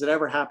it? Has it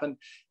ever happened?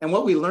 And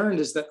what we learned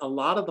is that a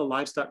lot of the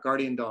livestock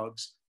guardian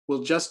dogs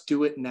will just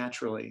do it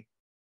naturally,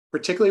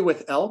 particularly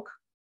with elk,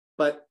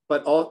 but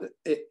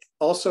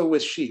also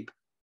with sheep.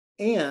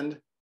 And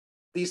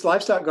these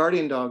livestock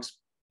guardian dogs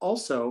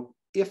also,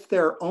 if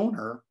their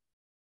owner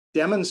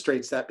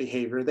demonstrates that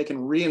behavior, they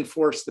can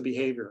reinforce the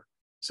behavior.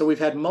 So we've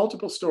had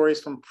multiple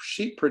stories from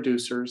sheep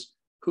producers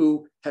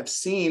who have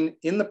seen,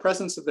 in the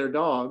presence of their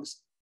dogs,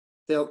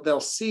 they'll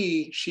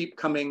see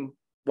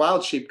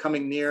wild sheep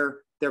coming near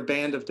their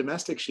band of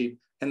domestic sheep,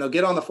 and they'll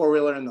get on the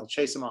four-wheeler and they'll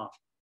chase them off.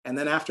 And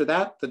then after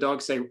that, the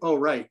dogs say, oh,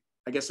 right,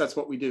 I guess that's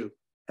what we do.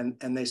 And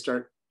they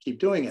keep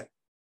doing it.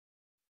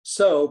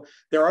 So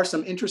there are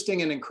some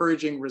interesting and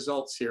encouraging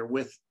results here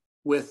with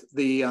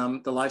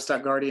the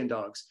livestock guardian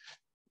dogs.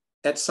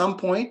 At some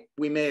point,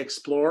 we may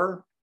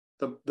explore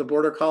the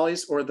border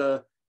collies or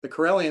the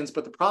Karelians,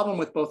 but the problem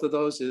with both of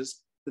those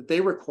is that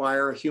they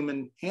require a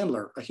human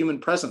handler, a human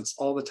presence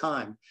all the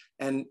time.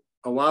 And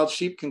a wild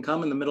sheep can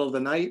come in the middle of the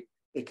night.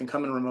 It can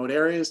come in remote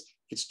areas.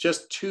 It's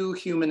just too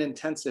human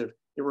intensive.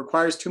 It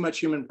requires too much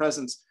human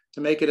presence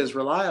to make it as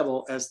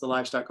reliable as the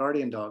livestock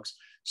guardian dogs.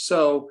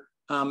 So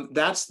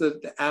that's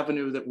the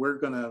avenue that we're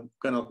gonna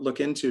look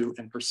into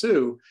and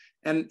pursue.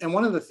 And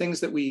one of the things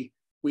that we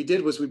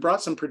did was we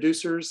brought some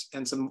producers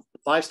and some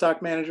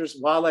livestock managers,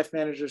 wildlife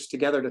managers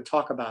together to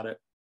talk about it.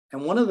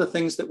 And one of the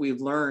things that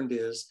we've learned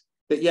is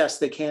that yes,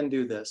 they can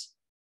do this,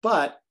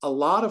 but a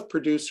lot of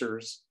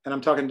producers, and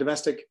I'm talking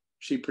domestic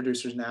sheep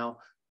producers now,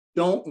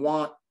 don't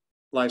want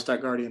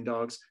livestock guardian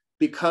dogs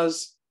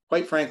because,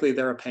 quite frankly,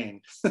 they're a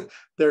pain.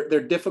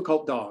 They're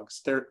difficult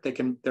dogs. They're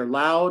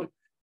loud,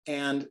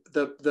 and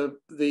the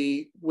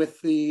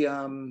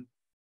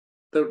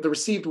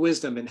received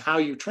wisdom in how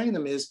you train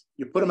them is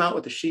you put them out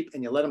with the sheep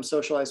and you let them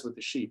socialize with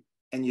the sheep,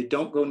 and you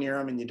don't go near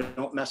them and you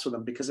don't mess with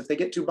them, because if they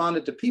get too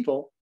bonded to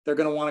people, they're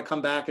going to want to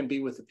come back and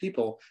be with the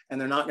people, and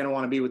they're not going to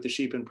want to be with the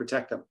sheep and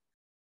protect them.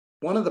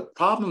 One of the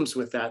problems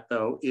with that,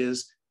 though,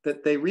 is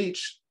that they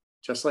reach,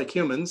 just like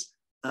humans,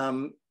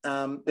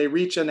 they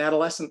reach an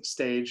adolescent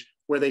stage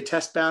where they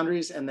test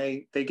boundaries and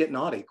they get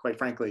naughty, quite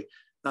frankly.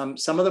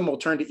 Some of them will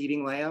turn to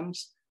eating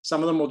lambs.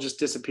 Some of them will just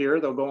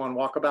disappear. They'll go on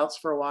walkabouts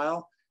for a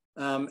while.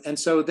 And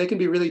so they can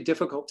be really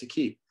difficult to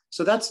keep.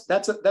 So that's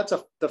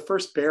the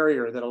first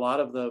barrier that a lot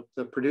of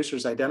the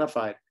producers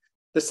identified.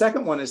 The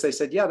second one is they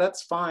said, yeah,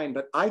 that's fine,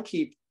 but I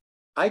keep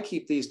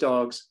these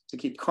dogs to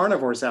keep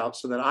carnivores out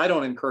so that I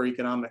don't incur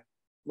economic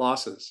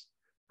losses,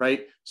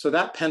 right? So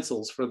that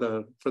pencils for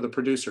the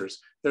producers.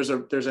 There's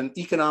an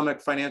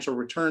economic financial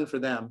return for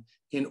them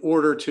in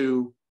order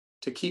to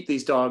keep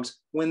these dogs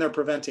when they're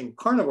preventing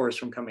carnivores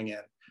from coming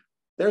in.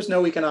 There's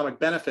no economic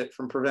benefit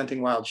from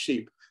preventing wild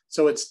sheep.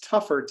 So it's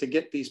tougher to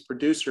get these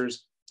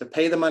producers to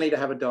pay the money to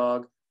have a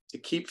dog, to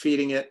keep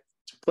feeding it,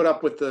 to put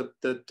up with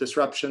the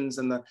disruptions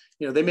and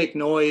they make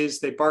noise,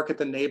 they bark at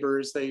the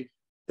neighbors,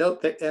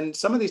 and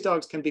some of these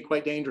dogs can be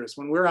quite dangerous.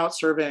 When we're out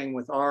surveying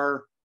with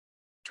our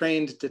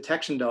trained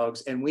detection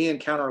dogs and we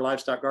encounter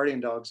livestock guardian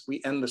dogs,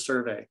 we end the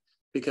survey,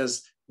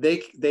 because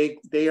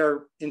they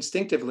are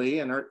instinctively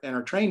and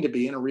are trained to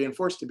be and are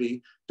reinforced to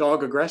be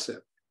dog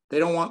aggressive. They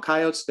don't want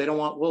coyotes, they don't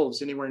want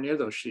wolves anywhere near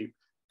those sheep.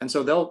 And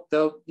so they'll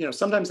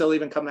sometimes they'll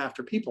even come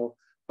after people,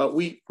 but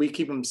we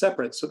keep them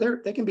separate. So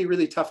they can be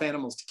really tough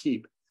animals to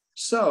keep.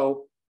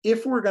 So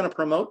if we're going to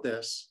promote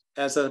this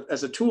as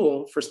a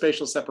tool for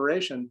spatial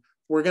separation,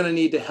 we're going to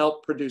need to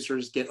help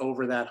producers get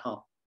over that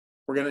hump.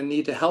 We're going to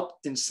need to help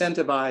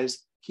incentivize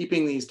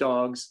keeping these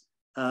dogs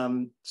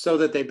so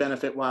that they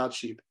benefit wild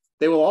sheep.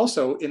 They will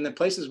also, in the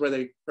places where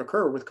they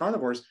occur with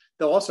carnivores,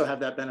 they'll also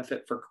have that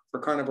benefit for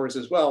carnivores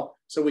as well.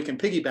 So we can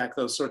piggyback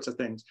those sorts of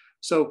things.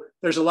 So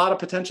there's a lot of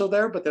potential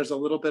there, but there's a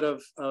little bit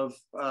of a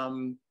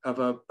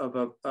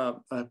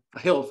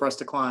hill for us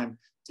to climb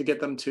to get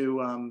them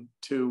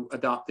to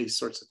adopt these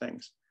sorts of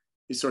things,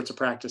 these sorts of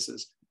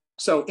practices.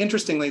 So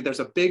interestingly, there's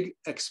a big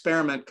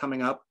experiment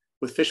coming up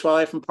with Fish,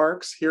 Wildlife, and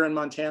Parks here in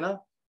Montana.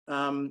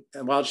 And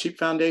Wild Sheep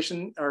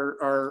Foundation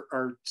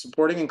are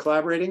supporting and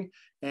collaborating,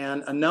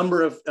 and a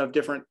number of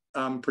different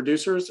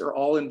producers are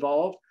all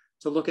involved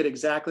to look at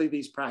exactly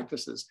these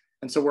practices.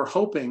 And so we're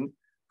hoping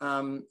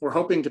to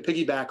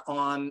piggyback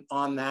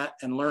on that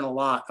and learn a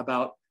lot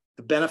about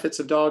the benefits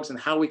of dogs and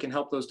how we can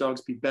help those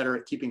dogs be better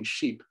at keeping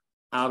sheep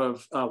out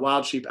of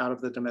wild sheep out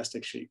of the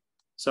domestic sheep.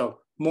 So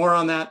more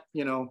on that,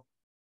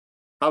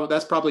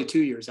 that's probably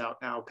 2 years out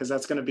now, because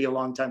that's going to be a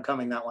long time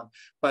coming, that one.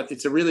 But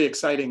it's a really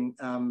exciting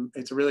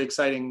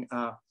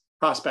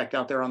prospect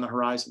out there on the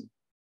horizon.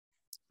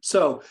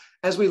 So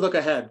as we look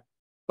ahead,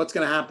 what's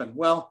going to happen?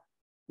 Well,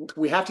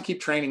 we have to keep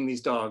training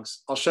these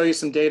dogs. I'll show you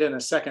some data in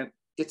a second.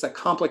 It's a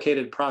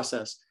complicated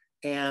process,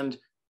 and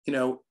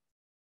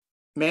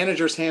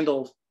managers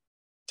handle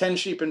 10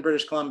 sheep in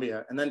British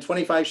Columbia, and then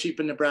 25 sheep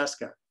in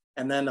Nebraska,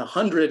 and then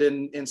 100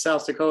 in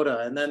South Dakota,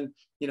 and then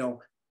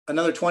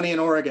another 20 in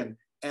Oregon.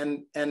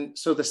 And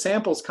so the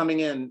samples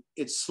coming in,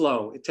 it's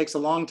slow. It takes a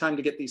long time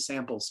to get these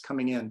samples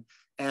coming in.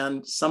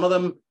 And some of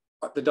them,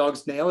 the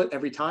dogs nail it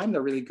every time.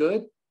 They're really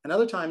good. And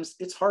other times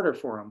it's harder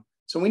for them.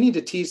 So we need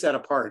to tease that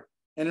apart.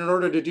 And in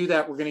order to do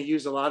that, we're going to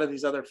use a lot of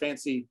these other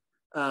fancy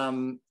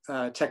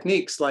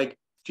techniques like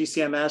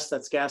GCMS,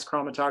 that's gas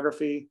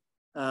chromatography.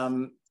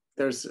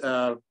 There's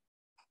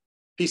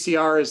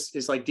PCR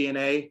is like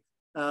DNA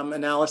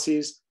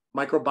analyses.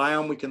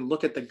 Microbiome, we can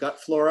look at the gut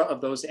flora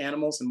of those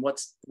animals and what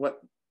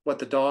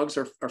the dogs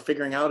are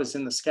figuring out is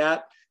in the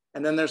scat.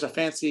 And then there's a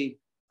fancy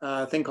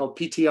thing called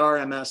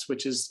PTRMS,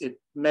 which it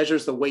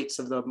measures the weights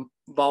of the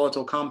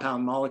volatile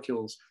compound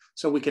molecules.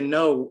 So we can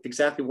know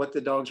exactly what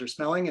the dogs are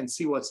smelling and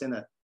see what's in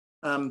it.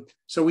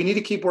 So we need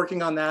to keep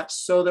working on that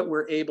so that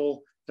we're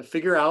able to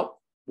figure out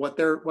what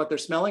they're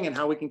smelling and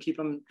how we can keep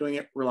them doing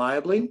it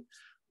reliably.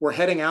 We're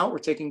heading out, we're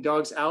taking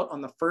dogs out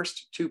on the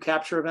first 2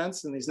 capture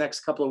events in these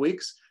next couple of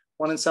weeks,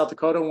 one in South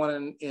Dakota,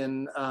 one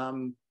in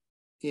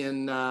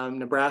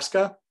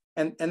Nebraska.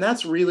 And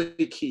that's really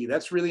key.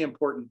 That's really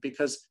important,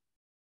 because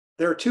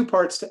there are 2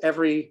 parts to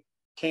every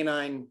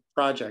canine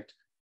project.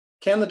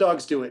 Can the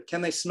dogs do it?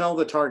 Can they smell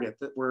the target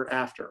that we're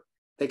after?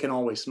 They can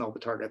always smell the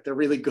target. They're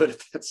really good at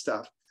that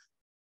stuff.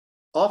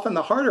 Often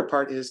the harder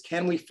part is,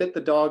 can we fit the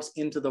dogs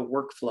into the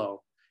workflow?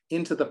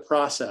 into the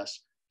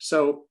process.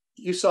 So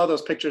you saw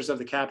those pictures of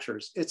the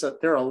captures.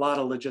 There are a lot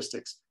of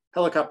logistics,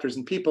 helicopters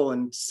and people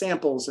and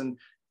samples and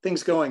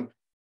things going.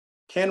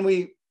 Can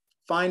we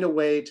find a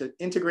way to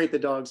integrate the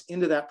dogs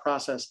into that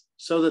process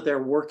so that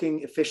they're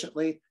working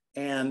efficiently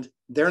and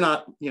they're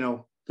not,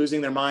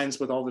 losing their minds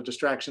with all the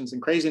distractions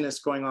and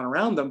craziness going on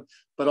around them,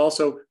 but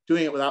also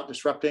doing it without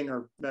disrupting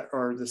or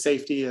the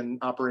safety and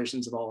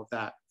operations of all of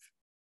that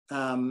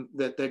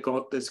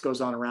this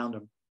goes on around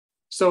them.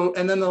 So,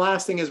 and then the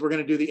last thing is we're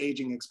going to do the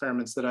aging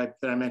experiments that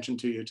I mentioned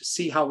to you to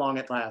see how long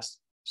it lasts,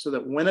 so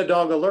that when a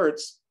dog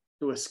alerts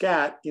to a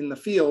scat in the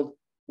field,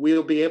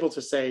 we'll be able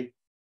to say,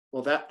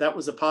 well, there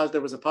was a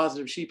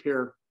positive sheep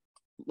here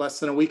less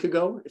than a week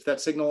ago, if that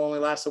signal only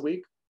lasts a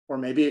week, or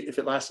maybe if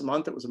it lasts a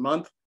month, it was a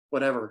month,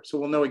 whatever. So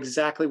we'll know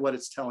exactly what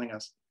it's telling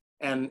us.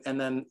 And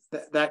then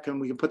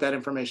we can put that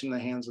information in the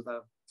hands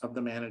of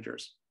the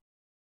managers.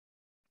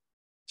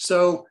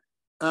 So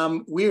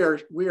we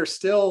are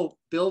still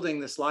building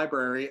this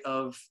library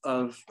of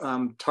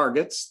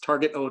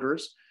target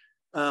odors.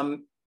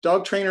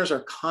 Dog trainers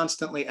are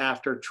constantly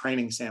after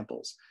training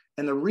samples.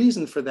 And the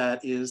reason for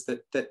that is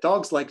that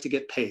dogs like to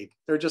get paid.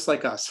 They're just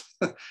like us.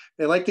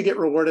 They like to get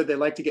rewarded. They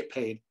like to get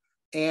paid.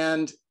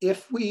 And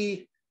if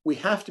we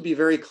have to be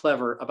very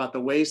clever about the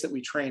ways that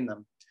we train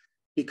them,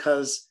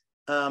 because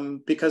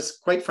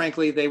quite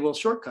frankly, they will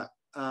shortcut.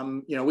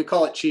 We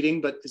call it cheating,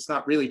 but it's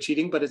not really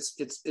cheating. But it's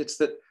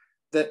that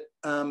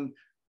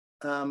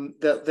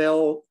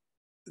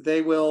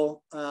they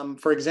will,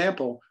 for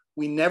example,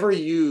 we never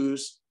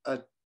use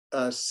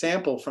a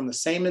sample from the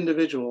same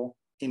individual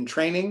in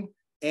training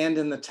and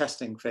in the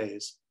testing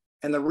phase.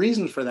 And the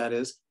reason for that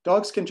is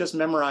dogs can just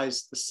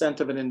memorize the scent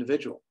of an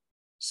individual.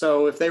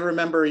 So if they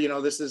remember,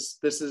 this is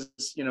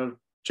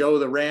Joe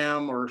the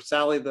ram or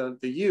Sally the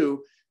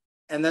ewe,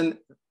 and then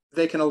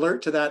they can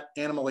alert to that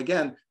animal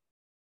again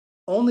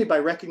only by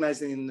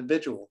recognizing the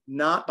individual,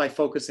 not by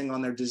focusing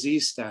on their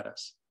disease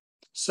status.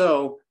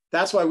 So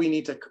that's why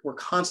we're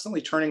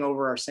constantly turning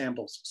over our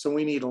samples. So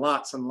we need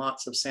lots and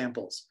lots of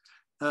samples.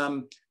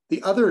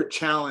 The other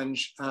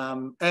challenge,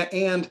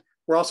 and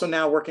we're also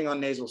now working on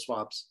nasal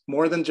swabs,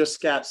 more than just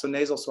scat, so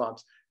nasal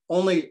swabs.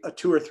 Only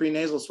 2 or 3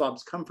 nasal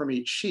swabs come from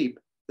each sheep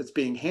that's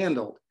being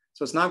handled.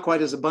 So it's not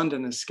quite as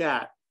abundant as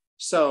scat.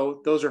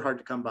 So those are hard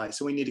to come by.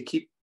 So we need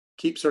to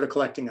keep sort of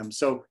collecting them.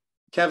 So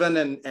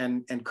Kevin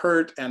and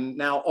Kurt, and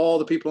now all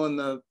the people in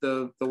the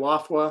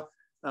WAFWA,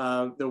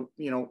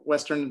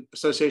 Western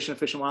Association of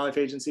Fish and Wildlife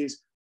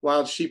Agencies,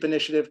 Wild Sheep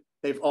Initiative,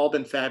 they've all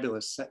been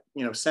fabulous,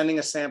 sending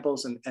us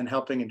samples and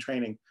helping in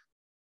training.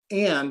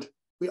 And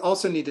we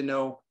also need to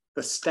know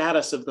the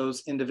status of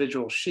those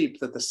individual sheep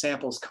that the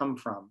samples come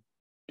from,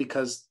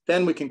 because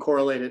then we can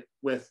correlate it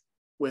with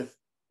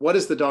what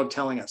is the dog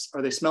telling us?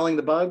 Are they smelling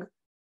the bug?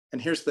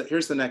 And here's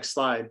the next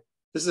slide.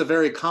 This is a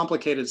very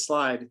complicated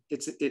slide.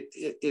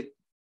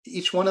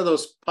 Each one of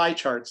those pie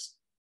charts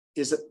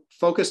is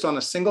focused on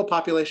a single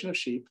population of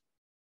sheep,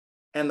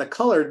 and the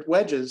colored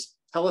wedges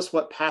tell us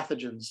what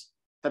pathogens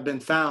have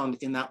been found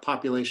in that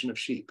population of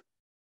sheep.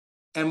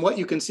 And what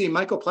you can see,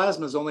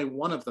 mycoplasma is only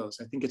one of those.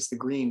 I think it's the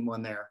green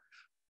one there.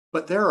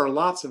 But there are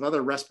lots of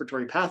other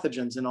respiratory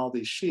pathogens in all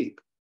these sheep.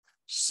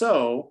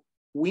 So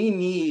we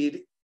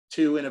need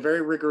to, in a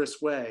very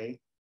rigorous way,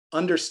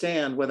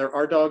 understand whether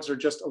our dogs are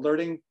just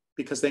alerting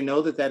because they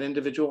know that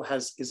individual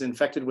is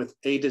infected with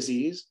a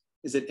disease.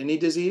 Is it any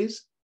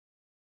disease?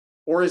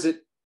 Or is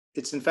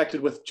it's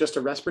infected with just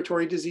a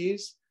respiratory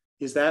disease?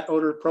 Is that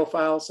odor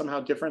profile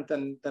somehow different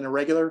than a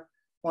regular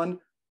one?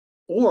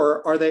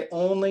 Or are they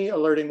only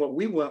alerting what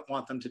we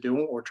want them to do,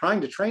 what we're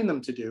trying to train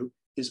them to do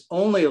is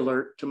only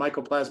alert to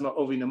Mycoplasma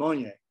ovi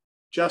pneumoniae,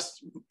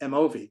 just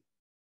M.OVI,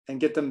 and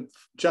get them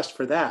just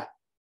for that.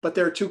 But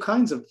there are 2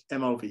 kinds of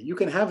M.OVI. You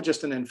can have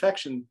just an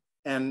infection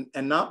and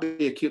not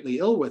be acutely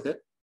ill with it,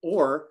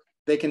 or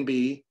they can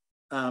be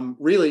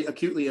really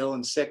acutely ill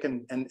and sick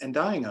and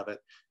dying of it.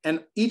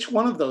 And each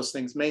one of those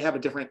things may have a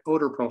different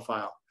odor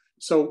profile.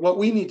 So what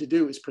we need to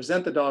do is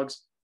present the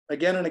dogs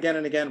again and again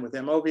and again with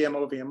M.OVI,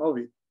 M.OVI,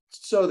 M.OVI,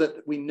 so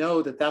that we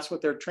know that that's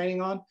what they're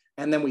training on.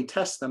 And then we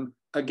test them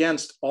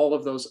against all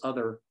of those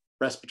other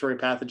respiratory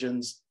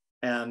pathogens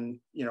and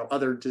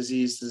other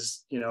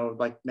diseases,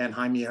 like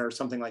Mannheimia or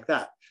something like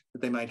that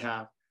they might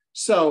have.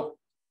 So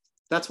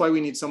that's why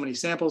we need so many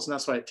samples, and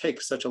that's why it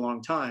takes such a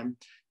long time.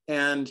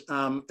 And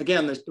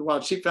again, the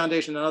Wild Sheep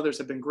Foundation and others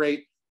have been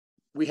great.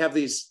 We have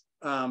these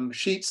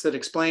sheets that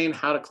explain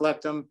how to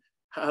collect them,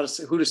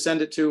 who to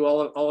send it to,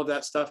 all of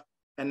that stuff.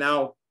 And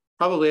now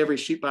probably every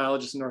sheep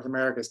biologist in North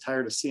America is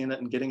tired of seeing it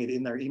and getting it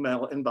in their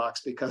email inbox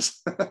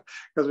because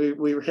we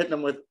were hitting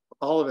them with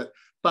all of it.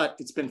 But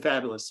it's been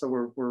fabulous.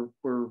 So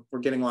we're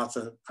getting lots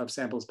of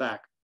samples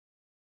back.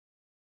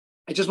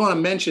 I just want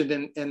to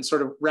mention, and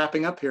sort of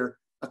wrapping up here,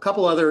 a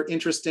couple other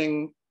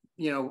interesting,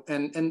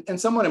 and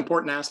somewhat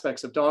important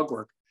aspects of dog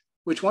work,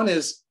 which one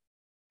is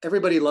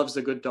everybody loves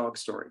a good dog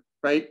story,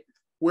 right?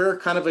 We're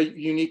kind of a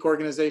unique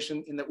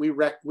organization in that we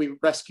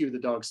rescue the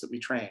dogs that we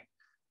train,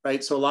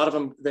 right? So a lot of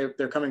them,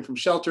 they're coming from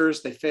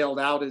shelters, they failed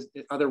out as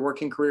other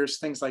working careers,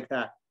 things like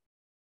that.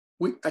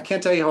 I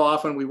can't tell you how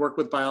often we work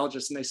with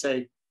biologists and they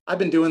say, I've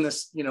been doing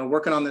this,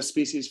 working on this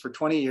species for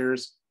 20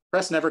 years.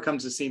 Press never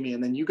comes to see me.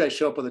 And then you guys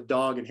show up with a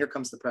dog and here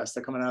comes the press.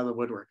 They're coming out of the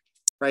woodwork,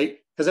 right?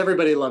 Because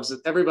everybody loves it.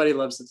 Everybody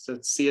loves it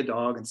to see a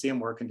dog and see him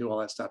work and do all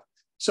that stuff.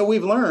 So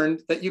we've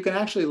learned that you can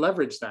actually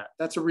leverage that.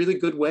 That's a really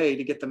good way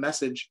to get the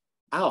message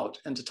out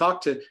and to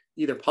talk to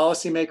either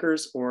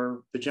policymakers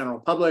or the general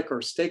public or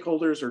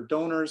stakeholders or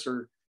donors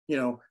or,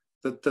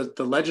 the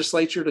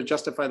legislature to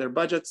justify their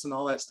budgets and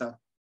all that stuff.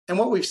 And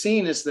what we've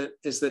seen is that,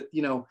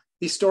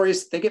 these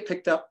stories, they get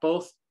picked up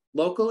both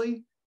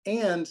locally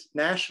and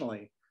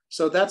nationally.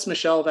 So that's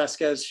Michelle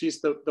Vasquez.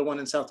 She's the one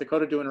in South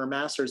Dakota doing her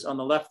master's on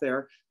the left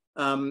there.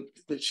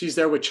 She's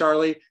there with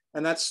Charlie.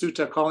 And that's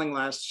Suta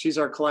Callinglast. She's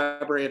our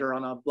collaborator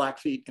on a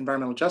Blackfeet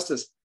environmental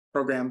justice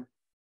program.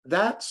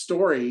 That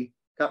story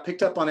got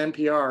picked up on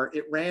NPR.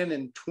 It ran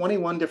in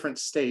 21 different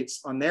states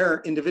on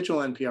their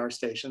individual NPR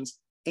stations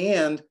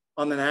and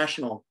on the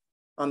national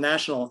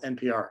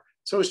NPR.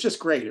 So it was just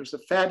great. It was a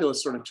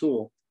fabulous sort of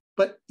tool.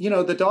 But,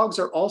 the dogs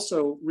are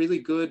also really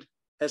good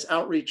as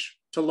outreach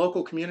to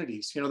local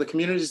communities, the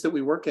communities that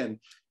we work in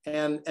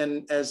and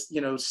as,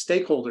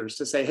 stakeholders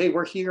to say, hey,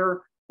 we're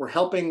here, we're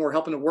helping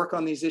to work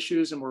on these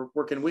issues and we're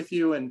working with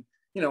you. And,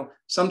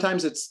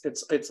 sometimes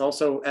it's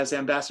also as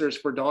ambassadors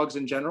for dogs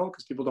in general,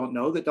 because people don't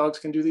know that dogs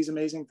can do these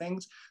amazing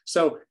things.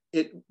 So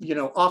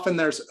often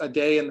there's a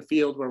day in the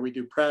field where we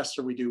do press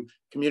or we do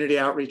community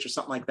outreach or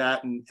something like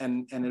that. And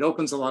it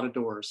opens a lot of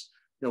doors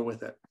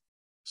with it.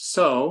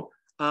 So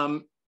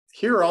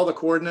here are all the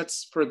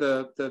coordinates for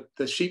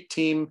the sheep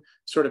team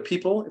sort of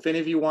people. If any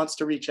of you wants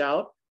to reach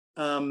out,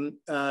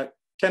 Kendra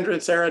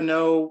and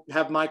Sarah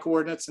have my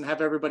coordinates and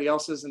have everybody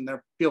else's, and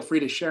feel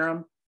free to share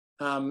them.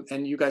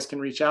 And you guys can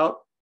reach out.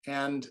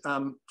 And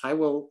I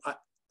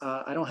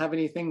don't have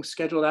anything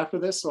scheduled after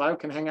this, so I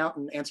can hang out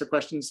and answer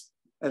questions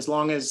as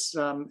long as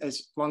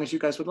you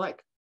guys would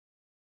like.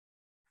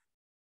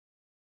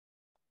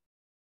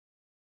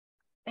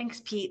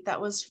 Thanks, Pete.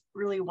 That was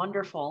really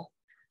wonderful.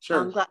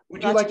 Sure.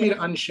 Would you like me to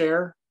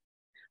unshare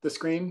the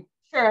screen?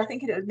 Sure. I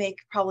think it would make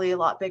probably a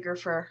lot bigger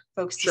for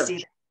folks to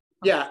see.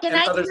 Yeah. Can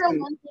I throw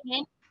one thing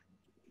in?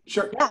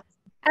 Sure. Yeah.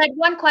 I had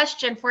one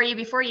question for you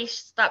before you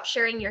stop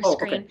sharing your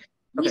screen. Okay.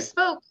 We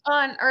spoke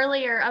on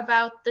earlier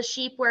about the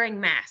sheep wearing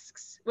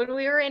masks. When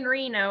we were in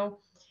Reno,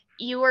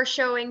 you were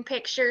showing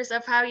pictures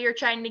of how you're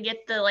trying to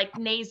get the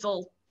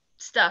nasal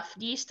stuff.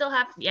 Do you still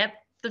have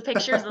the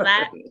pictures of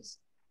that?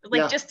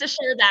 Just to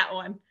share that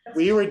one.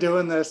 We were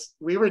doing this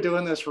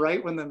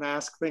right when the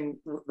mask thing,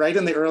 right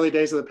in the early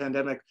days of the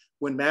pandemic,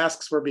 when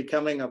masks were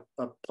becoming a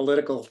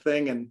political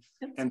thing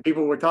and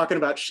people were talking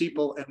about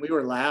sheeple, and we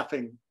were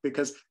laughing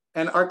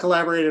and our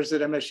collaborators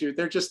at MSU,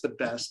 they're just the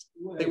best.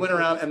 They went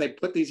around and they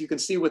put these, you can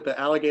see with the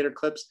alligator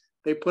clips,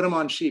 they put them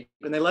on sheep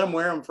and they let them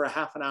wear them for a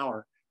half an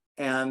hour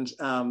and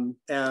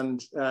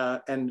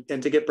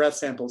to get breath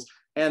samples.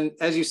 And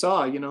as you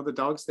saw, the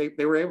dogs,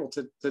 they were able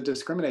to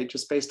discriminate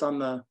just based on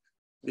the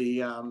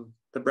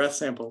breath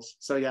samples.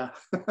 So yeah,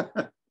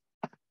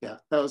 yeah,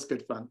 that was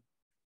good fun.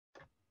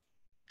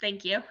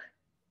 Thank you.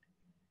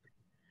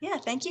 Yeah,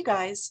 thank you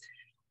guys.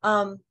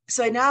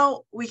 So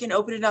now we can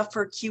open it up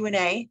for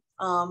Q&A.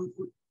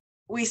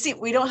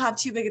 We don't have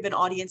too big of an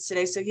audience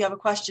today, so if you have a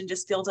question,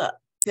 just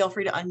feel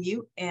free to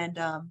unmute and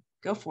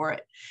go for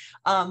it.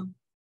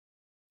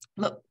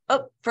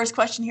 First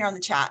question here on the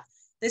chat.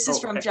 This is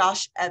from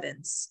Josh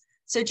Evans.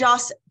 So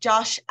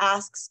Josh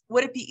asks,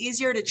 would it be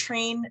easier to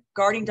train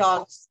guarding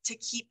dogs to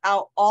keep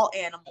out all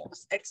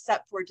animals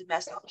except for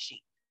domestic sheep?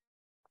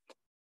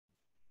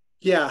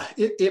 Yeah,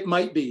 it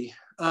might be.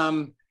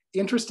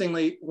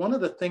 Interestingly, one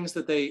of the things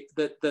that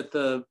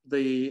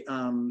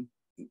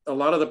a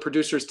lot of the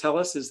producers tell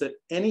us is that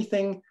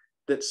anything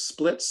that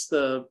splits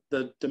the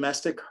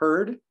domestic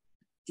herd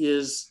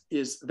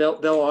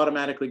they'll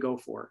automatically go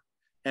for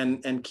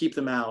and keep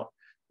them out.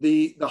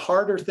 The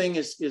harder thing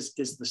is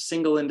the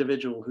single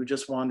individual who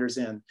just wanders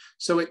in.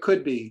 So it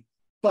could be,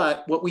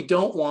 but what we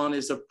don't want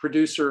is a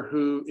producer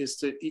who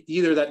is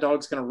either that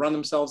dog's going to run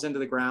themselves into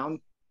the ground,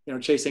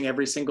 chasing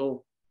every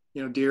single,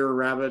 deer or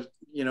rabbit,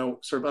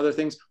 sort of other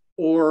things,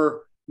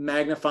 or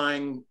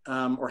magnifying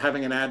or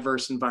having an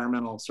adverse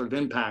environmental sort of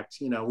impact.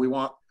 We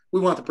want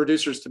the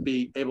producers to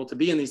be able to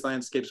be in these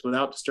landscapes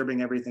without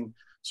disturbing everything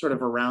sort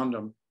of around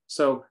them.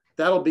 So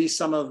that'll be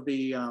some of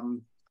the,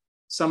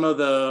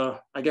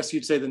 I guess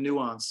you'd say, the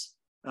nuance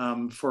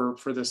for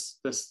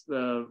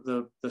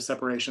the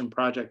separation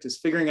project is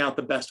figuring out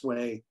the best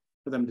way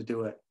for them to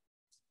do it.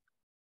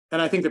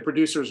 And I think the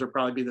producers will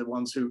probably be the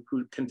ones who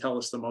can tell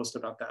us the most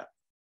about that.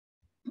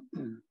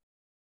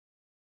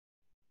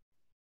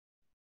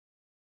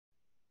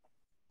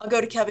 I'll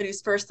go to Kevin,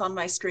 who's first on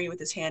my screen with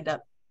his hand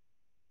up.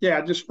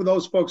 Yeah, just for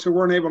those folks who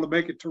weren't able to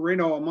make it to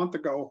Reno a month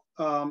ago,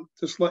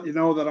 just let you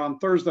know that on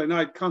Thursday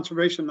night,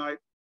 conservation night,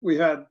 we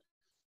had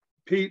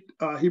Pete,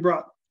 he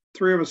brought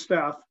 3 of his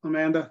staff,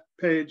 Amanda,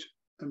 Paige,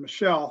 and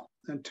Michelle,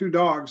 and 2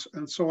 dogs.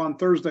 And so on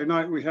Thursday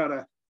night, we had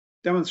a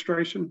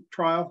demonstration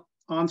trial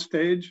on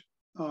stage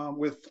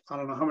with, I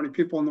don't know how many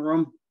people in the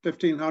room,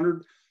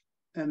 1,500.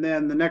 And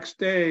then the next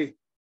day,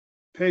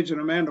 Paige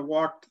and Amanda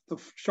walked the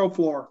show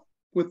floor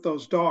with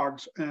those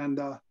dogs and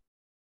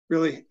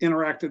really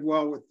interacted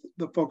well with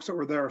the folks that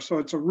were there. So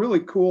it's a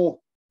really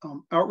cool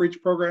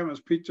outreach program, as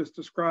Pete just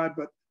described,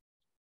 but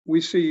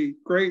we see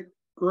great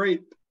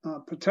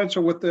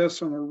potential with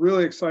this, and we're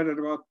really excited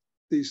about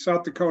the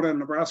South Dakota and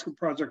Nebraska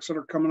projects that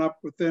are coming up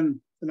within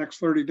the next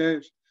 30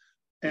 days.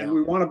 And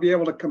we want to be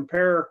able to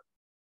compare,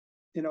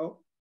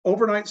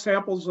 overnight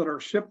samples that are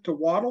shipped to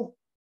Wattle,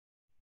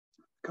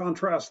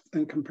 contrast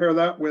and compare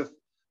that with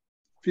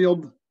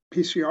field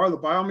PCR, the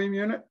biomeme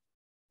unit,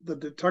 the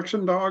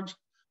detection dogs,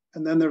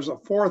 and then there's a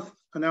fourth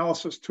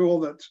analysis tool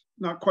that's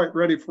not quite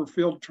ready for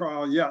field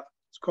trial yet.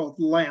 It's called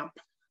LAMP.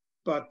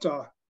 But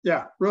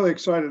yeah, really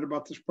excited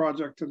about this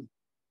project and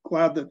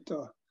glad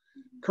that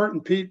Kurt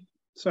and Pete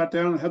sat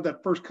down and had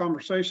that first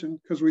conversation,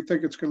 because we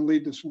think it's going to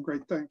lead to some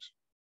great things.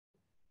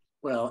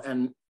 Well,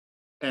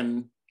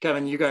 and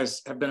Kevin, you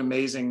guys have been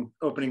amazing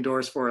opening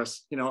doors for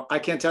us. I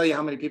can't tell you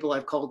how many people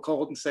I've called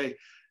cold and say,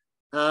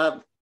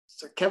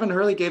 so Kevin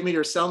Hurley gave me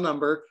your cell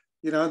number,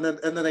 and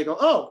then they go,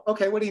 oh,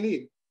 okay, what do you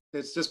need?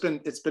 It's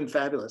been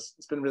fabulous.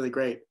 It's been really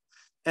great.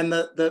 And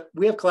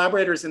we have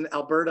collaborators in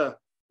Alberta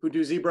who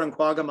do zebra and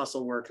quagga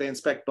mussel work. They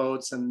inspect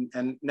boats,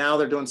 and now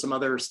they're doing some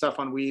other stuff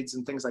on weeds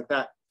and things like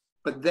that.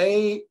 But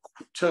they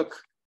took,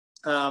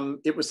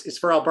 it's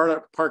for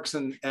Alberta Parks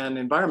and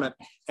Environment,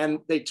 and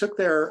they took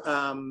their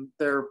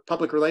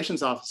public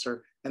relations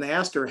officer and they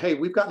asked her, hey,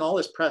 we've gotten all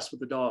this press with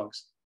the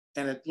dogs,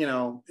 and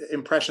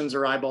impressions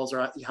or eyeballs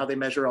or how they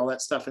measure all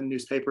that stuff in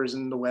newspapers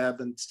and the web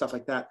and stuff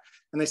like that.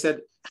 And they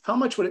said, how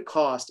much would it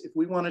cost if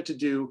we wanted to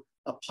do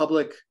a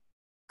public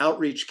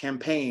outreach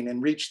campaign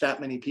and reach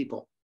that many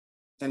people?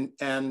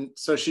 And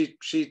so she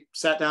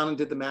sat down and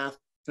did the math.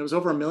 It was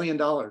over $1 million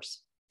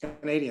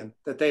Canadian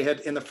that they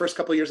had in the first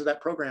couple of years of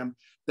that program,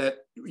 that,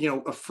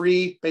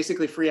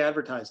 basically free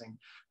advertising,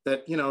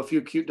 that, a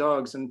few cute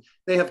dogs, and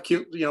they have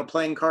cute,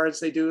 playing cards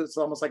they do. It's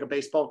almost like a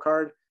baseball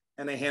card,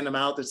 and they hand them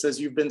out that says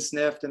you've been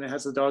sniffed, and it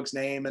has the dog's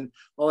name and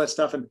all that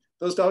stuff. And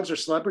those dogs are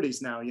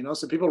celebrities now,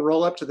 so people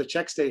roll up to the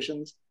check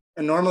stations,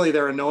 and normally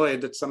they're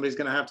annoyed that somebody's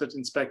going to have to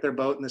inspect their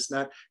boat and this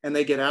and that. And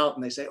they get out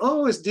and they say,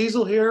 oh, is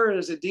Diesel here? Or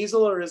is it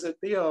Diesel, or is it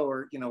Theo,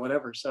 or,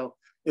 whatever. So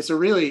it's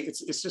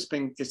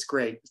it's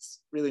great.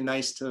 It's really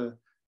nice to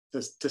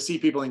see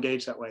people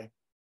engage that way.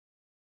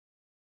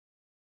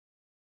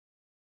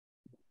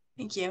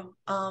 Thank you.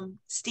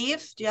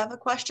 Steve, do you have a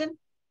question?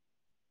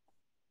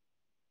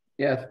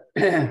 Yeah,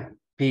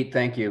 Pete,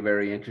 thank you.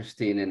 Very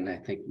interesting. And I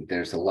think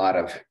there's a lot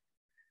of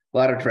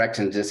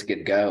directions this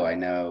could go. I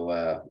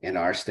know in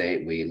our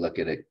state, we look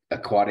at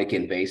aquatic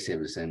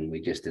invasives and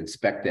we just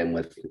inspect them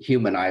with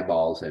human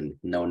eyeballs and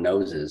no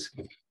noses,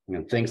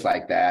 things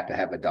like that. To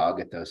have a dog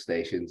at those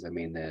stations, I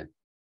mean,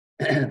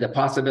 the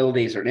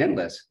possibilities are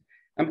endless.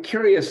 I'm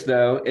curious,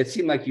 though, it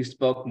seemed like you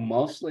spoke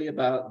mostly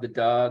about the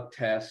dog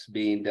tests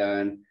being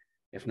done,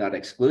 if not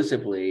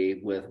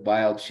exclusively, with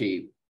wild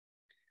sheep.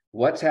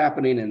 What's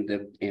happening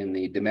in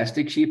the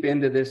domestic sheep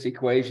end of this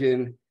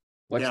equation?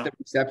 What's the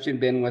perception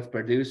been with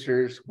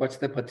producers? What's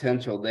the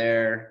potential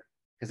there?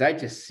 Because I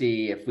just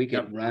see if we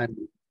could run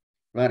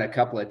a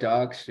couple of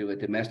dogs through a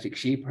domestic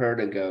sheep herd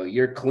and go,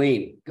 you're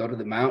clean, go to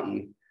the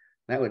mountain,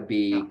 that would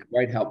be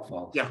quite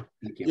helpful. Yeah.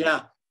 Thank you.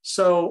 Yeah.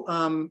 So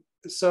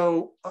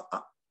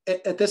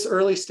at this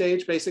early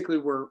stage, basically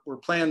we're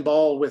playing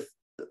ball with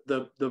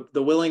the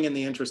willing and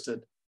the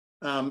interested.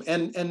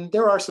 And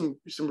there are some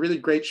really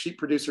great sheep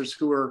producers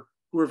who are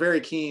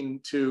very keen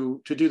to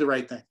do the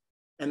right thing.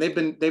 And they've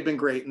been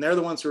great, and they're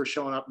the ones who are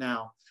showing up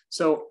now.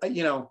 So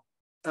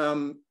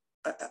I'm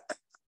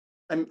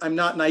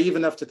not naive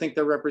enough to think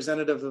they're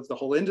representative of the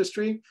whole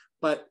industry,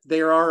 but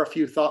there are a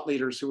few thought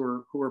leaders who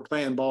are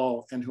playing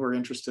ball and who are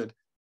interested.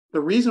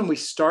 The reason we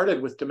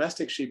started with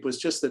domestic sheep was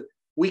just that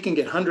we can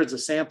get hundreds of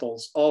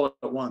samples all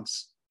at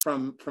once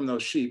from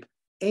those sheep.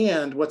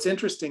 And what's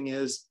interesting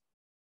is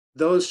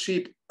those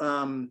sheep.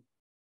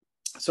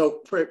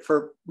 So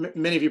for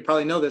many of you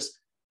probably know this,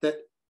 that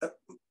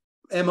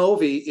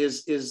M.OVI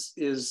is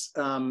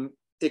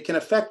it can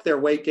affect their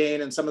weight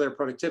gain and some of their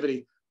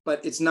productivity,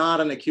 but it's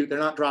not an acute. They're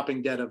not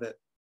dropping dead of it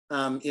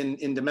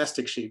in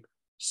domestic sheep.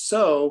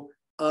 So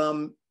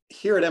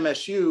here at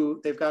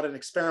MSU, they've got an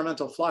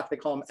experimental flock. They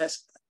call them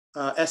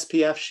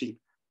SPF sheep.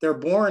 They're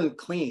born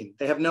clean.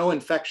 They have no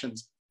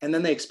infections, and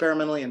then they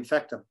experimentally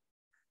infect them.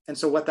 And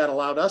so what that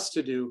allowed us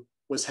to do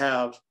was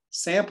have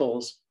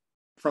samples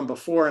from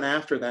before and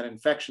after that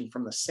infection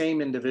from the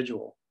same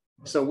individual.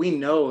 So we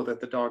know that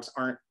the dogs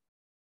aren't,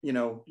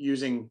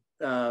 using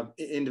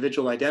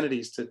individual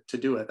identities to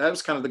do it. That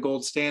was kind of the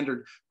gold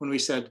standard when we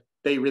said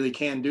they really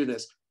can do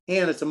this.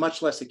 And it's a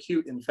much less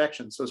acute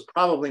infection. So it's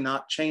probably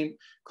not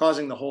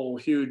causing the whole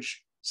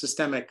huge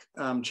systemic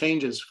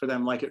changes for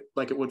them like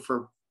it would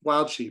for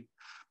wild sheep.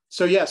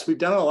 So yes, we've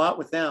done a lot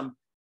with them.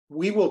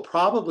 We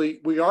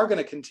are going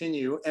to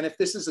continue. And if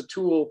this is a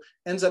tool,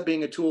 ends up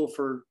being a tool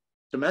for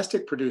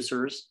domestic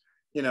producers,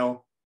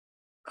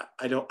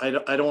 I don't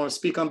want to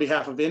speak on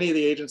behalf of any of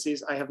the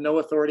agencies. I have no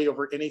authority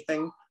over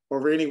anything,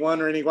 over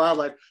anyone or any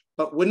wildlife,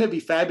 but wouldn't it be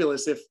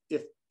fabulous if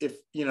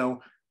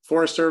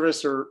Forest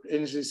Service or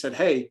industry said,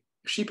 hey,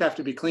 sheep have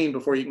to be clean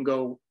before you can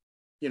go,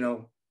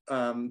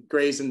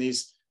 graze in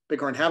these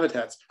bighorn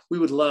habitats,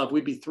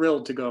 we'd be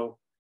thrilled to go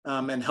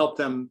and help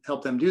them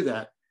do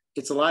that.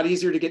 It's a lot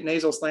easier to get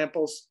nasal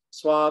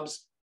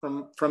swabs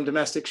from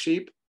domestic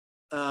sheep.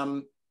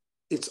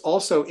 It's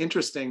also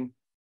interesting.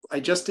 I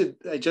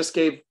just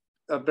gave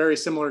a very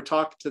similar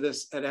talk to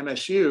this at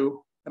MSU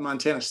at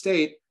Montana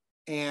State,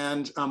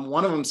 and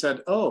one of them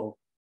said, "Oh,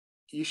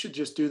 you should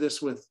just do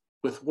this with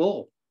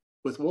wool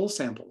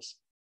samples."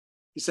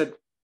 He said,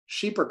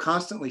 sheep are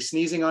constantly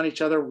sneezing on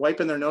each other,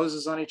 wiping their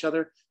noses on each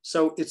other.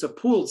 So it's a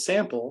pooled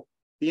sample.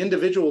 The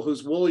individual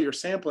whose wool you're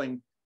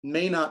sampling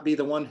may not be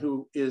the one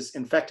who is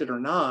infected or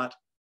not,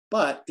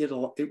 but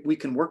we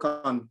can work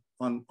on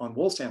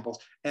wool samples,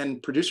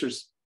 and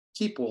producers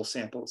keep wool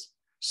samples.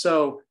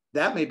 So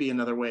that may be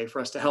another way for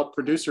us to help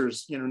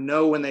producers,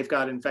 know when they've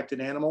got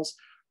infected animals.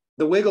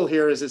 The wiggle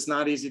here is it's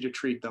not easy to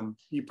treat them.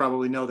 You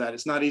probably know that.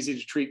 It's not easy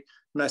to treat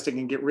domestic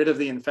and get rid of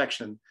the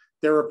infection.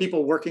 There are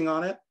people working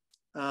on it.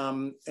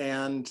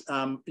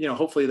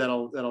 Hopefully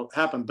that'll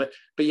happen. But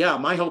yeah,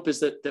 my hope is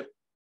that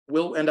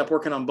we'll end up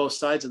working on both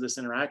sides of this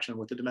interaction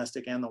with the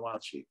domestic and the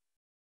wild sheep.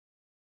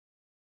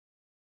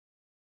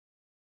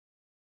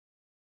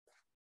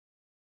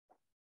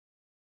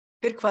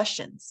 Good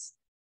questions.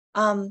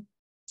 From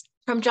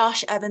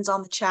Josh Evans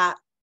on the chat,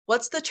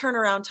 what's the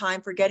turnaround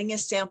time for getting a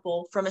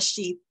sample from a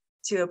sheep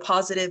to a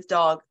positive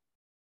dog?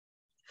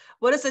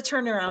 What is the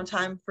turnaround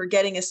time for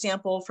getting a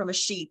sample from a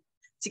sheep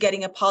to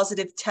getting a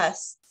positive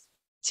test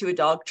to a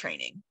dog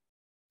training?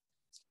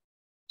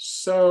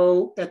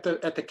 So at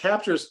the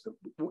captures,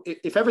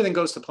 if everything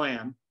goes to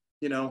plan,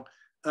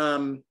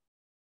 at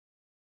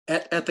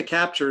the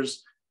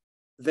captures,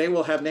 they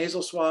will have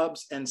nasal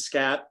swabs and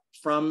scat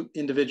from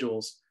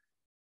individuals.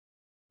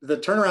 The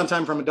turnaround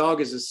time from a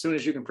dog is as soon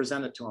as you can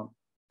present it to them.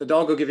 The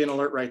dog will give you an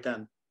alert right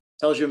then,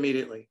 tells you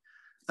immediately.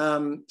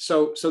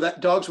 So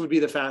that dogs would be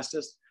the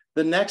fastest.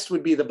 The next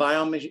would be the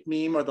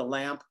biomeme or the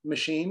LAMP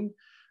machine.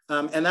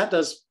 And that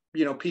does,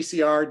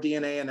 PCR,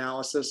 DNA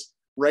analysis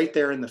right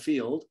there in the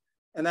field.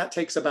 And that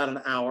takes about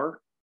an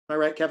hour. Am I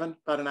right, Kevin?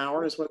 About an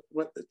hour is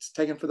what it's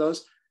taken for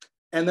those.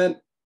 And then,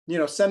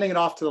 sending it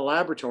off to the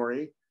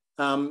laboratory,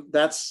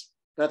 that's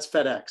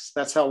FedEx.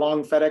 That's how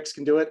long FedEx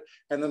can do it.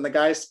 And then the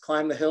guys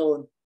climb the hill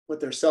and with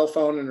their cell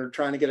phone and are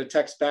trying to get a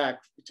text back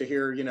to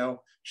hear,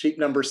 sheep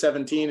number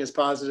 17 is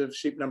positive,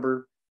 sheep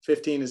number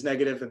 15 is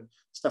negative, and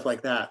stuff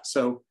like that.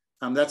 So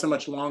that's a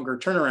much longer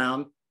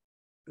turnaround.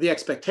 The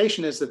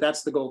expectation is that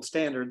that's the gold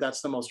standard.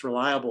 That's the most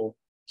reliable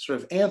sort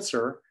of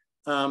answer.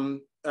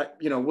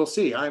 We'll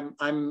see.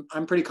 I'm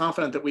pretty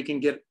confident that we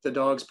can get the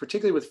dogs,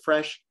 particularly with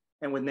fresh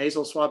and with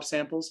nasal swab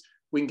samples,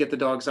 we can get the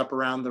dogs up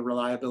around the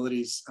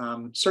reliabilities,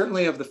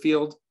 certainly of the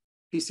field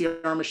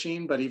PCR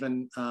machine, but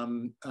even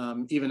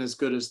as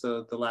good as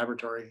the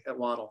laboratory at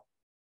Wattle.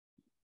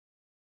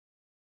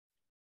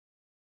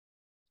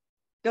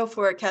 Go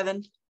for it,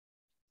 Kevin.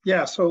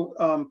 Yeah,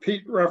 so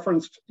Pete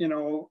referenced,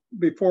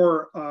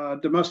 before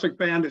domestic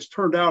ban is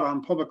turned out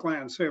on public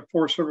land, say a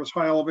Forest Service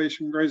high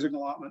elevation grazing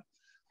allotment.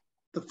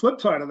 The flip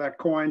side of that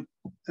coin,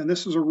 and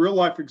this is a real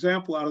life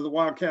example out of the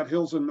Wildcat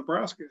Hills in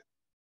Nebraska.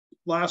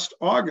 Last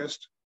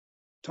August,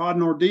 Todd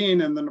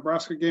Nordine and the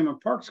Nebraska Game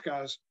and Parks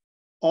guys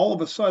all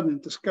of a sudden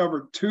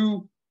discovered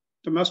 2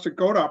 domestic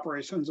goat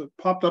operations that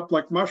popped up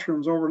like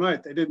mushrooms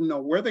overnight. They didn't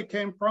know where they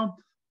came from,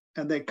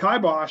 and they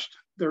kiboshed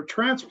their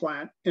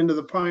transplant into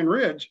the Pine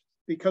Ridge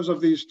because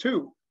of these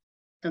 2.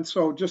 And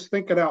so just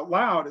think it out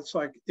loud. It's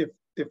like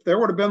if there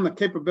would have been the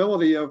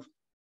capability of,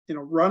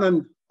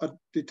 running a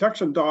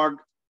detection dog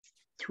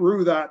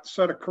through that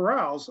set of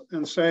corrals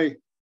and say,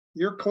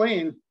 you're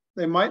clean,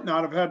 they might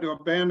not have had to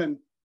abandon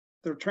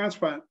their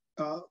transplant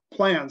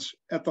plans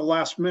at the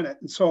last minute.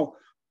 And so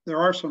there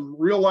are some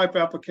real life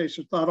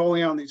applications, not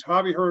only on these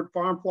hobby herd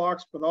farm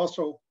flocks, but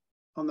also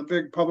on the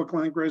big public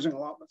land grazing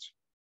allotments.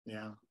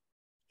 Yeah,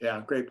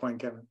 great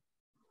point, Kevin.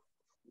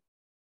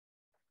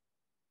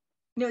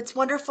 It's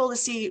wonderful to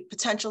see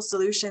potential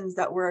solutions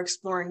that we're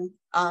exploring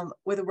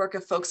with the work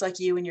of folks like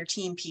you and your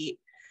team, Pete.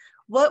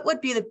 What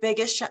would be the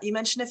biggest, you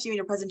mentioned a few in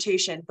your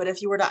presentation, but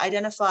if you were to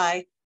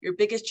identify your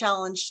biggest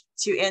challenge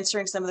to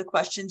answering some of the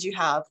questions you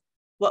have,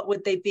 what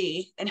would they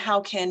be? And how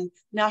can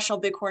National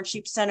Bighorn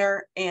Sheep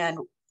Center and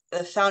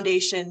the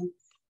foundation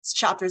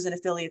chapters and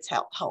affiliates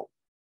help?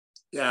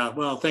 Yeah,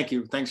 well, thank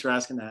you. Thanks for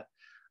asking that.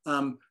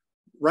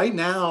 Right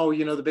now,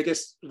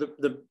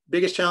 the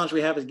biggest challenge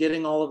we have is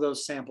getting all of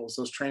those samples,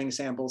 those training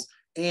samples,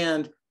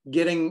 and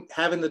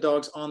having the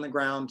dogs on the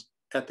ground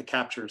at the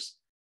captures.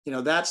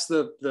 That's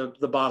the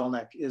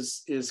bottleneck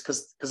is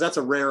because that's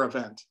a rare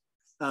event.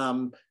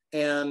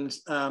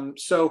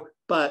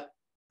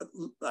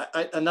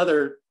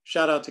 Another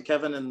shout out to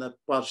Kevin and the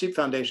Wild Sheep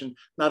Foundation.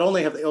 Not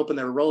only have they opened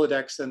their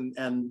Rolodex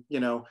and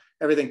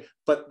everything,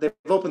 but they've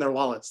opened their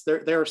wallets.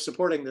 They're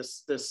supporting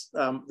this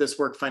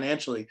work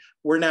financially.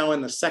 We're now in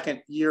the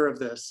 2nd year of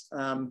this,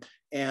 and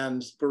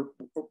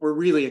we're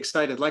really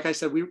excited. Like I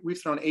said,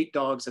 we've thrown 8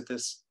 dogs at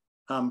this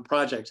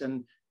project,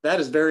 and that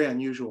is very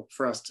unusual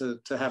for us to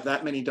have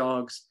that many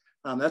dogs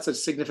That's a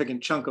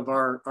significant chunk of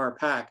our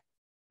pack,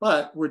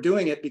 but we're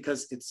doing it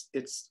because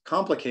it's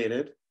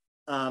complicated.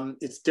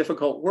 It's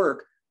difficult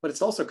work, but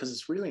it's also because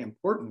it's really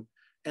important.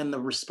 And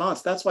the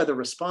response, that's why the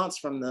response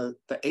from the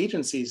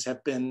agencies has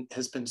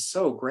been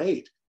so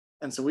great.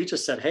 And so we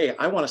just said, hey,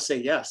 I want to say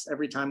yes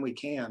every time we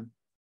can.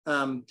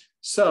 We're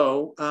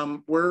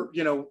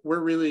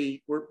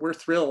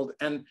thrilled.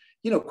 And,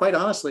 quite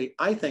honestly,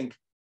 I think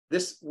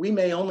we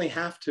may only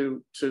have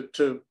to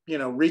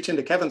reach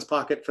into Kevin's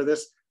pocket for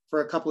this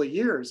for a couple of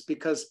years,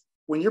 because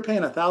when you're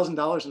paying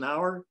 $1,000 an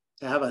hour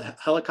to have a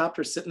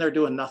helicopter sitting there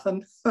doing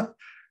nothing,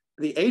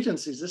 the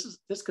agencies,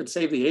 this could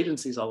save the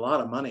agencies a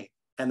lot of money.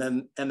 And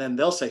then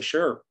they'll say,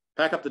 sure,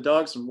 pack up the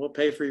dogs and we'll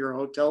pay for your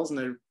hotels and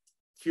the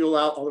fuel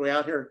out all the way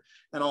out here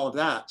and all of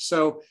that.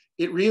 So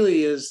it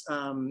really is,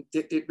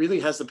 it really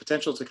has the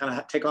potential to kind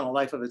of take on a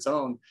life of its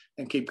own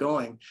and keep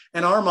going.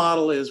 And our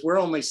model is we're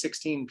only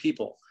 16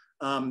 people,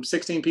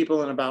 16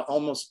 people and about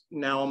almost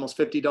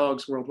 50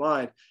 dogs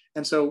worldwide.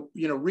 And so,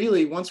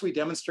 really, once we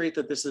demonstrate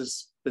that this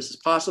is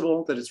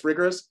possible, that it's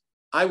rigorous,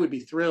 I would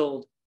be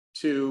thrilled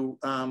to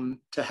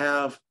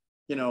have,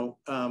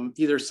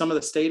 either some of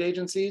the state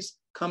agencies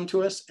come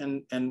to us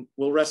and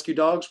we'll rescue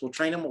dogs, we'll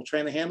train them, we'll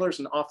train the handlers,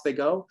 and off they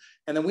go.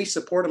 And then we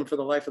support them for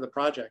the life of the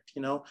project,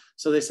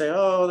 So they say,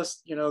 oh,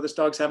 this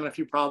dog's having a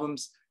few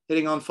problems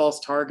hitting on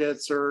false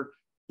targets or,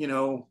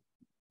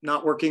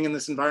 not working in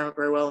this environment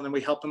very well. And then we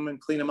help them and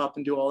clean them up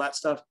and do all that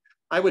stuff.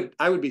 I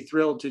would be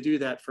thrilled to do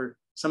that for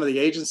some of the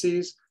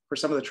agencies, for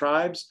some of the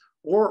tribes,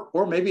 or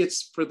maybe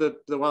it's for the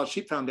Wild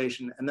Sheep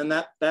Foundation. And then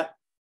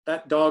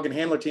that dog and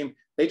handler team,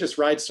 they just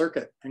ride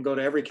circuit and go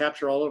to every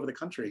capture all over the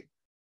country.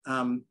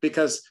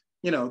 Because,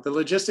 the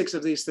logistics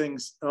of these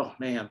things, oh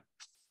man,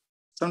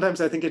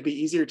 sometimes I think it'd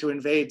be easier to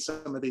invade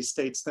some of these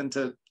states than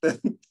to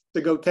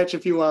go catch a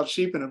few wild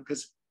sheep in them,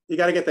 because you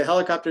got to get the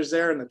helicopters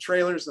there and the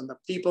trailers and the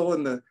people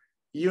and the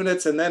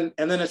units, and then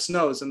it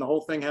snows and the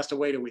whole thing has to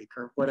wait a week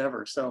or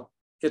whatever. So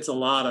it's a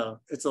lot of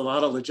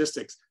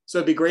logistics. So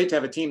it'd be great to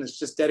have a team that's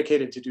just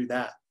dedicated to do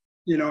that.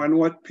 And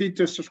what Pete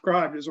just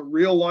described is a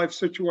real life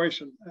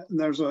situation. And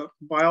there's a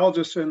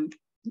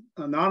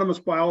anonymous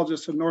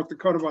biologist in North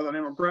Dakota by the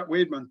name of Brett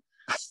Weidman.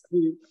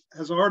 He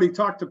has already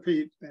talked to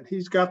Pete, and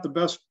he's got the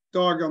best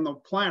dog on the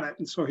planet.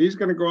 And so he's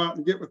going to go out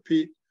and get with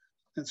Pete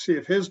and see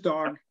if his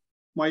dog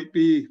might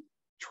be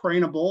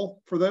trainable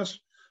for this.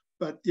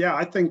 But yeah,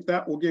 I think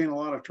that will gain a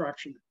lot of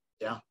traction.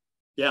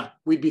 Yeah,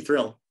 we'd be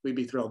thrilled.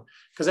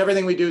 Because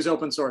everything we do is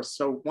open source.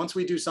 So once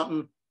we do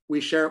something,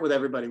 we share it with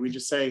everybody. We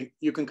just say,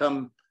 you can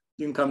come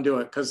do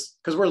it, because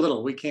we're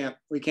little. We can't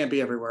be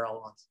everywhere all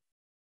at once.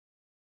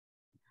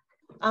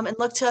 And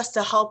look to us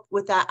to help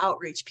with that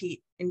outreach,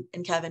 Pete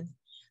and Kevin.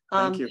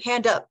 Thank you.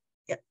 Hand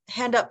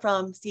up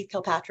from Steve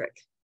Kilpatrick.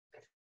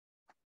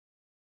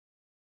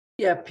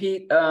 Yeah,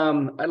 Pete,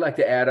 I'd like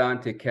to add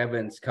on to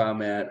Kevin's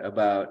comment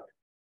about,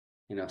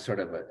 sort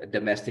of a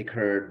domestic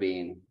herd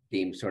being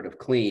deemed sort of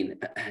clean.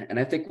 And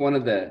I think one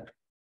of the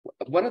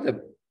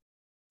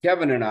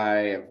Kevin and I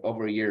have,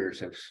 over years,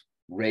 have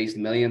raised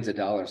millions of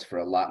dollars for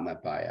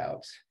allotment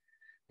buyouts.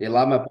 The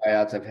allotment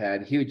buyouts have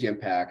had huge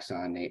impacts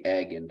on the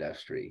egg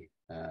industry.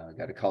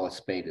 Got to call a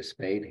spade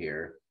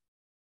here.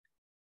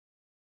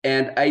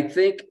 And I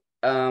think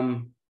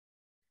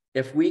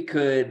if we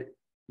could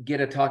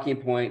get a talking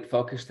point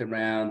focused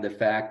around the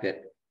fact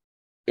that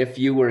if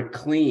you were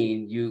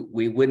clean,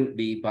 we wouldn't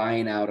be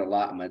buying out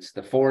allotments.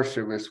 The Forest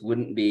Service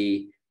wouldn't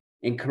be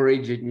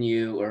encouraging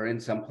you, or in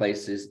some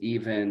places,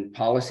 even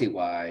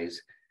policy-wise,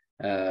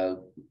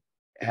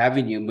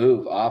 having you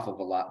move off of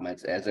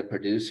allotments as a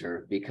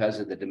producer because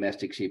of the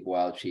domestic sheep,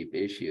 wild sheep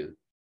issue.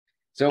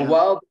 So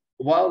while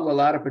a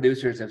lot of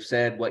producers have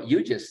said what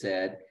you just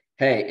said,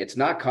 hey, it's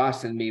not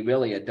costing me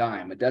really a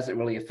dime. It doesn't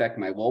really affect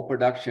my wool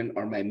production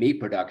or my meat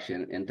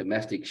production in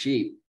domestic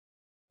sheep.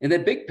 In the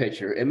big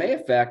picture, it may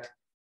affect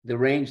the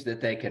range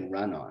that they can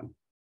run on.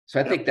 So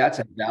I think that's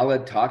a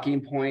valid talking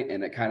point,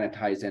 and it kind of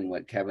ties in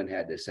what Kevin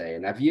had to say.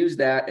 And I've used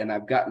that, and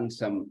I've gotten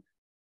some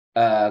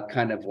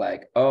kind of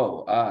like,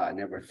 I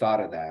never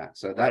thought of that.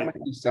 So that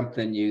might be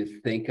something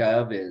you think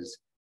of, is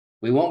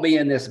we won't be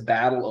in this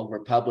battle over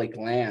public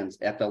lands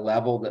at the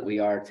level that we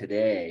are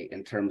today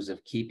in terms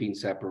of keeping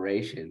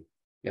separation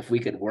if we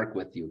could work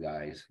with you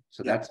guys.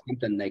 So that's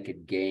something they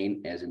could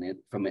gain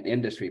from an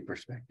industry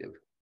perspective.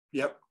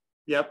 Yep.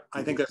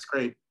 I think that's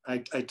great. I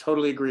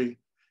totally agree.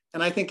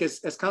 And I think as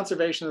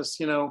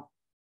conservationists,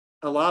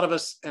 a lot of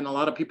us and a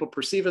lot of people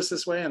perceive us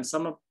this way, and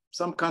some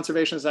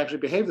conservationists actually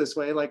behave this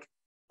way, like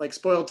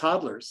spoiled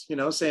toddlers,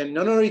 saying,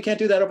 no, you can't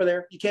do that over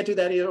there. You can't do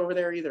that over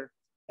there either.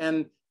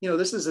 And,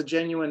 this is a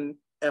genuine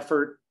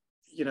effort,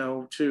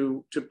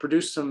 to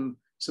produce some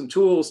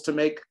tools to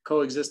make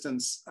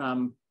coexistence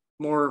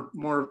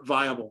more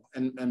viable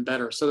and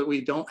better, so that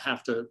we don't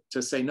have to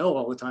say no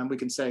all the time. We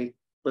can say,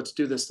 let's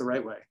do this the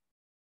right way.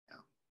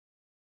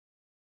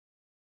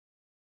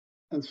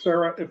 And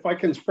Sarah, if I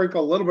can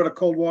sprinkle a little bit of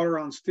cold water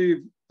on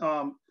Steve,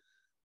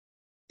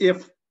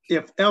 if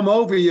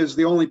M.OVI is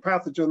the only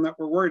pathogen that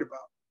we're worried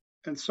about,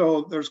 And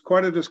so there's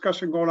quite a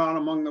discussion going on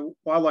among the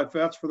wildlife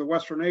vets for the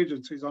Western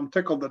agencies. I'm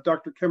tickled that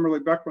Dr. Kimberly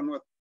Beckman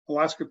with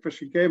Alaska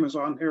Fish and Game is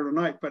on here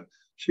tonight, but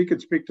she could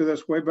speak to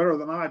this way better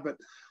than I. But,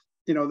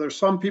 you know, there's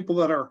some people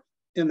that are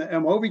in the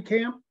M.OVI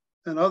camp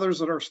and others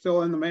that are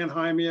still in the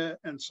Mannheimia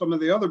and some of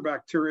the other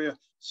bacteria.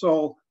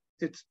 So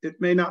it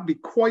may not be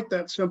quite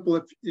that simple.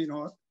 If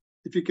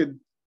you could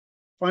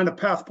find a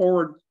path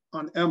forward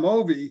on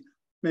M.OVI,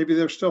 maybe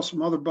there's still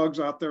some other bugs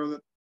out there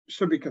that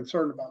should be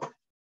concerned about.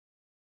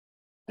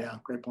 Yeah,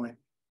 great point.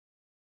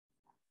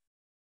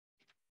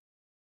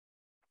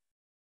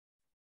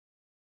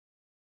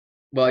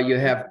 Well, you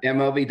have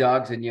M.OVI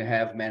dogs and you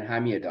have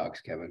Mannheimia dogs,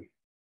 Kevin.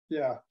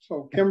 Yeah.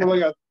 So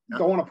Kimberly, I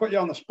don't want to put you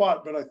on the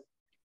spot, but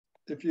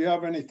if you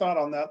have any thought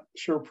on that,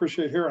 sure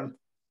appreciate hearing.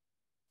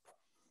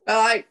 Well,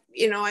 I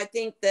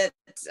think that,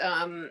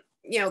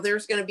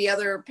 there's going to be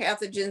other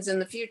pathogens in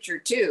the future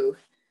too.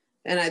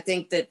 And I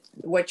think that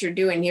what you're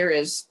doing here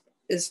is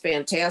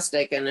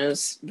fantastic and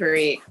is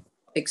very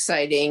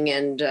exciting.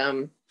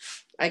 And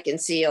I can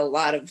see a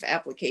lot of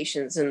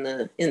applications in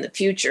the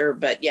future,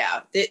 but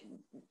yeah,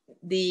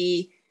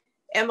 the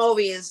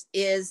M.OVI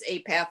is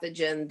a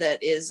pathogen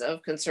that is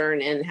of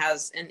concern and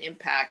has an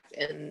impact,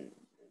 and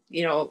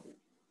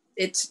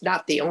it's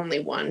not the only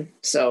one.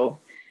 So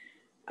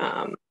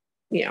and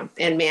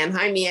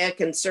Mannheimia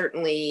can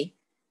certainly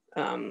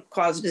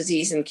cause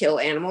disease and kill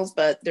animals,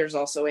 but there's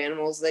also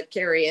animals that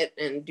carry it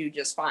and do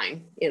just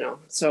fine,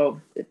 so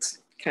it's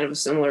kind of a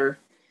similar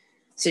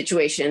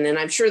situation. And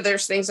I'm sure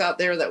there's things out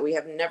there that we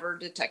have never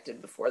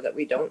detected before that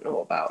we don't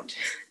know about.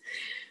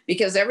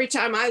 Because every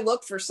time I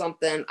look for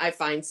something, I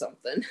find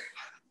something.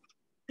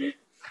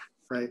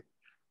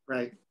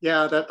 Right.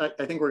 Yeah,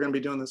 I think we're going to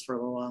be doing this for a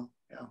little while.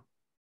 Yeah.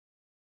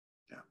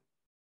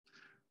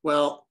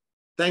 Well,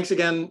 thanks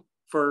again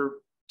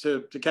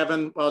to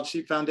Kevin, Wild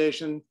Sheep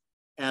Foundation,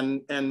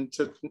 and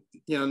to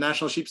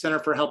National Sheep Center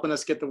for helping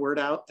us get the word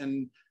out.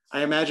 And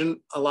I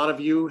imagine a lot of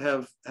you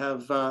have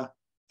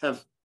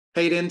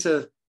paid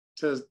into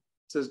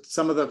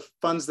some of the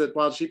funds that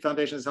Wild Sheep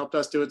Foundation has helped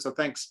us do it. So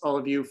thanks all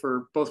of you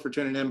both for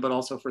tuning in, but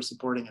also for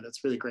supporting it.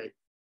 It's really great.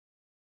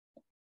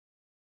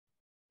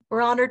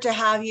 We're honored to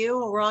have you.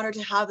 We're honored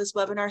to have this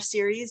webinar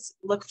series.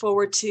 Look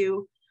forward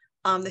to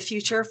the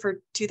future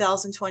for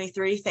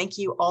 2023. Thank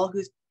you all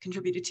who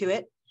contributed to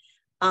it.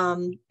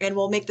 And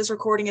we'll make this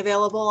recording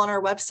available on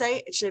our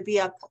website. It should be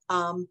up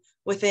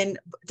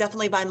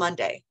definitely by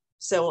Monday.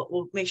 So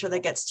we'll make sure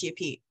that gets to you,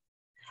 Pete.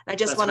 And I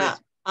just want to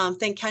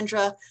thank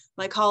Kendra,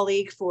 my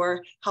colleague,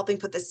 for helping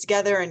put this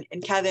together,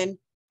 and Kevin.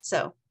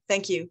 So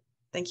thank you.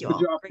 Thank you all.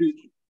 Good job,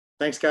 Pete.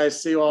 Thanks, guys.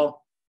 See you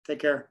all. Take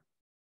care.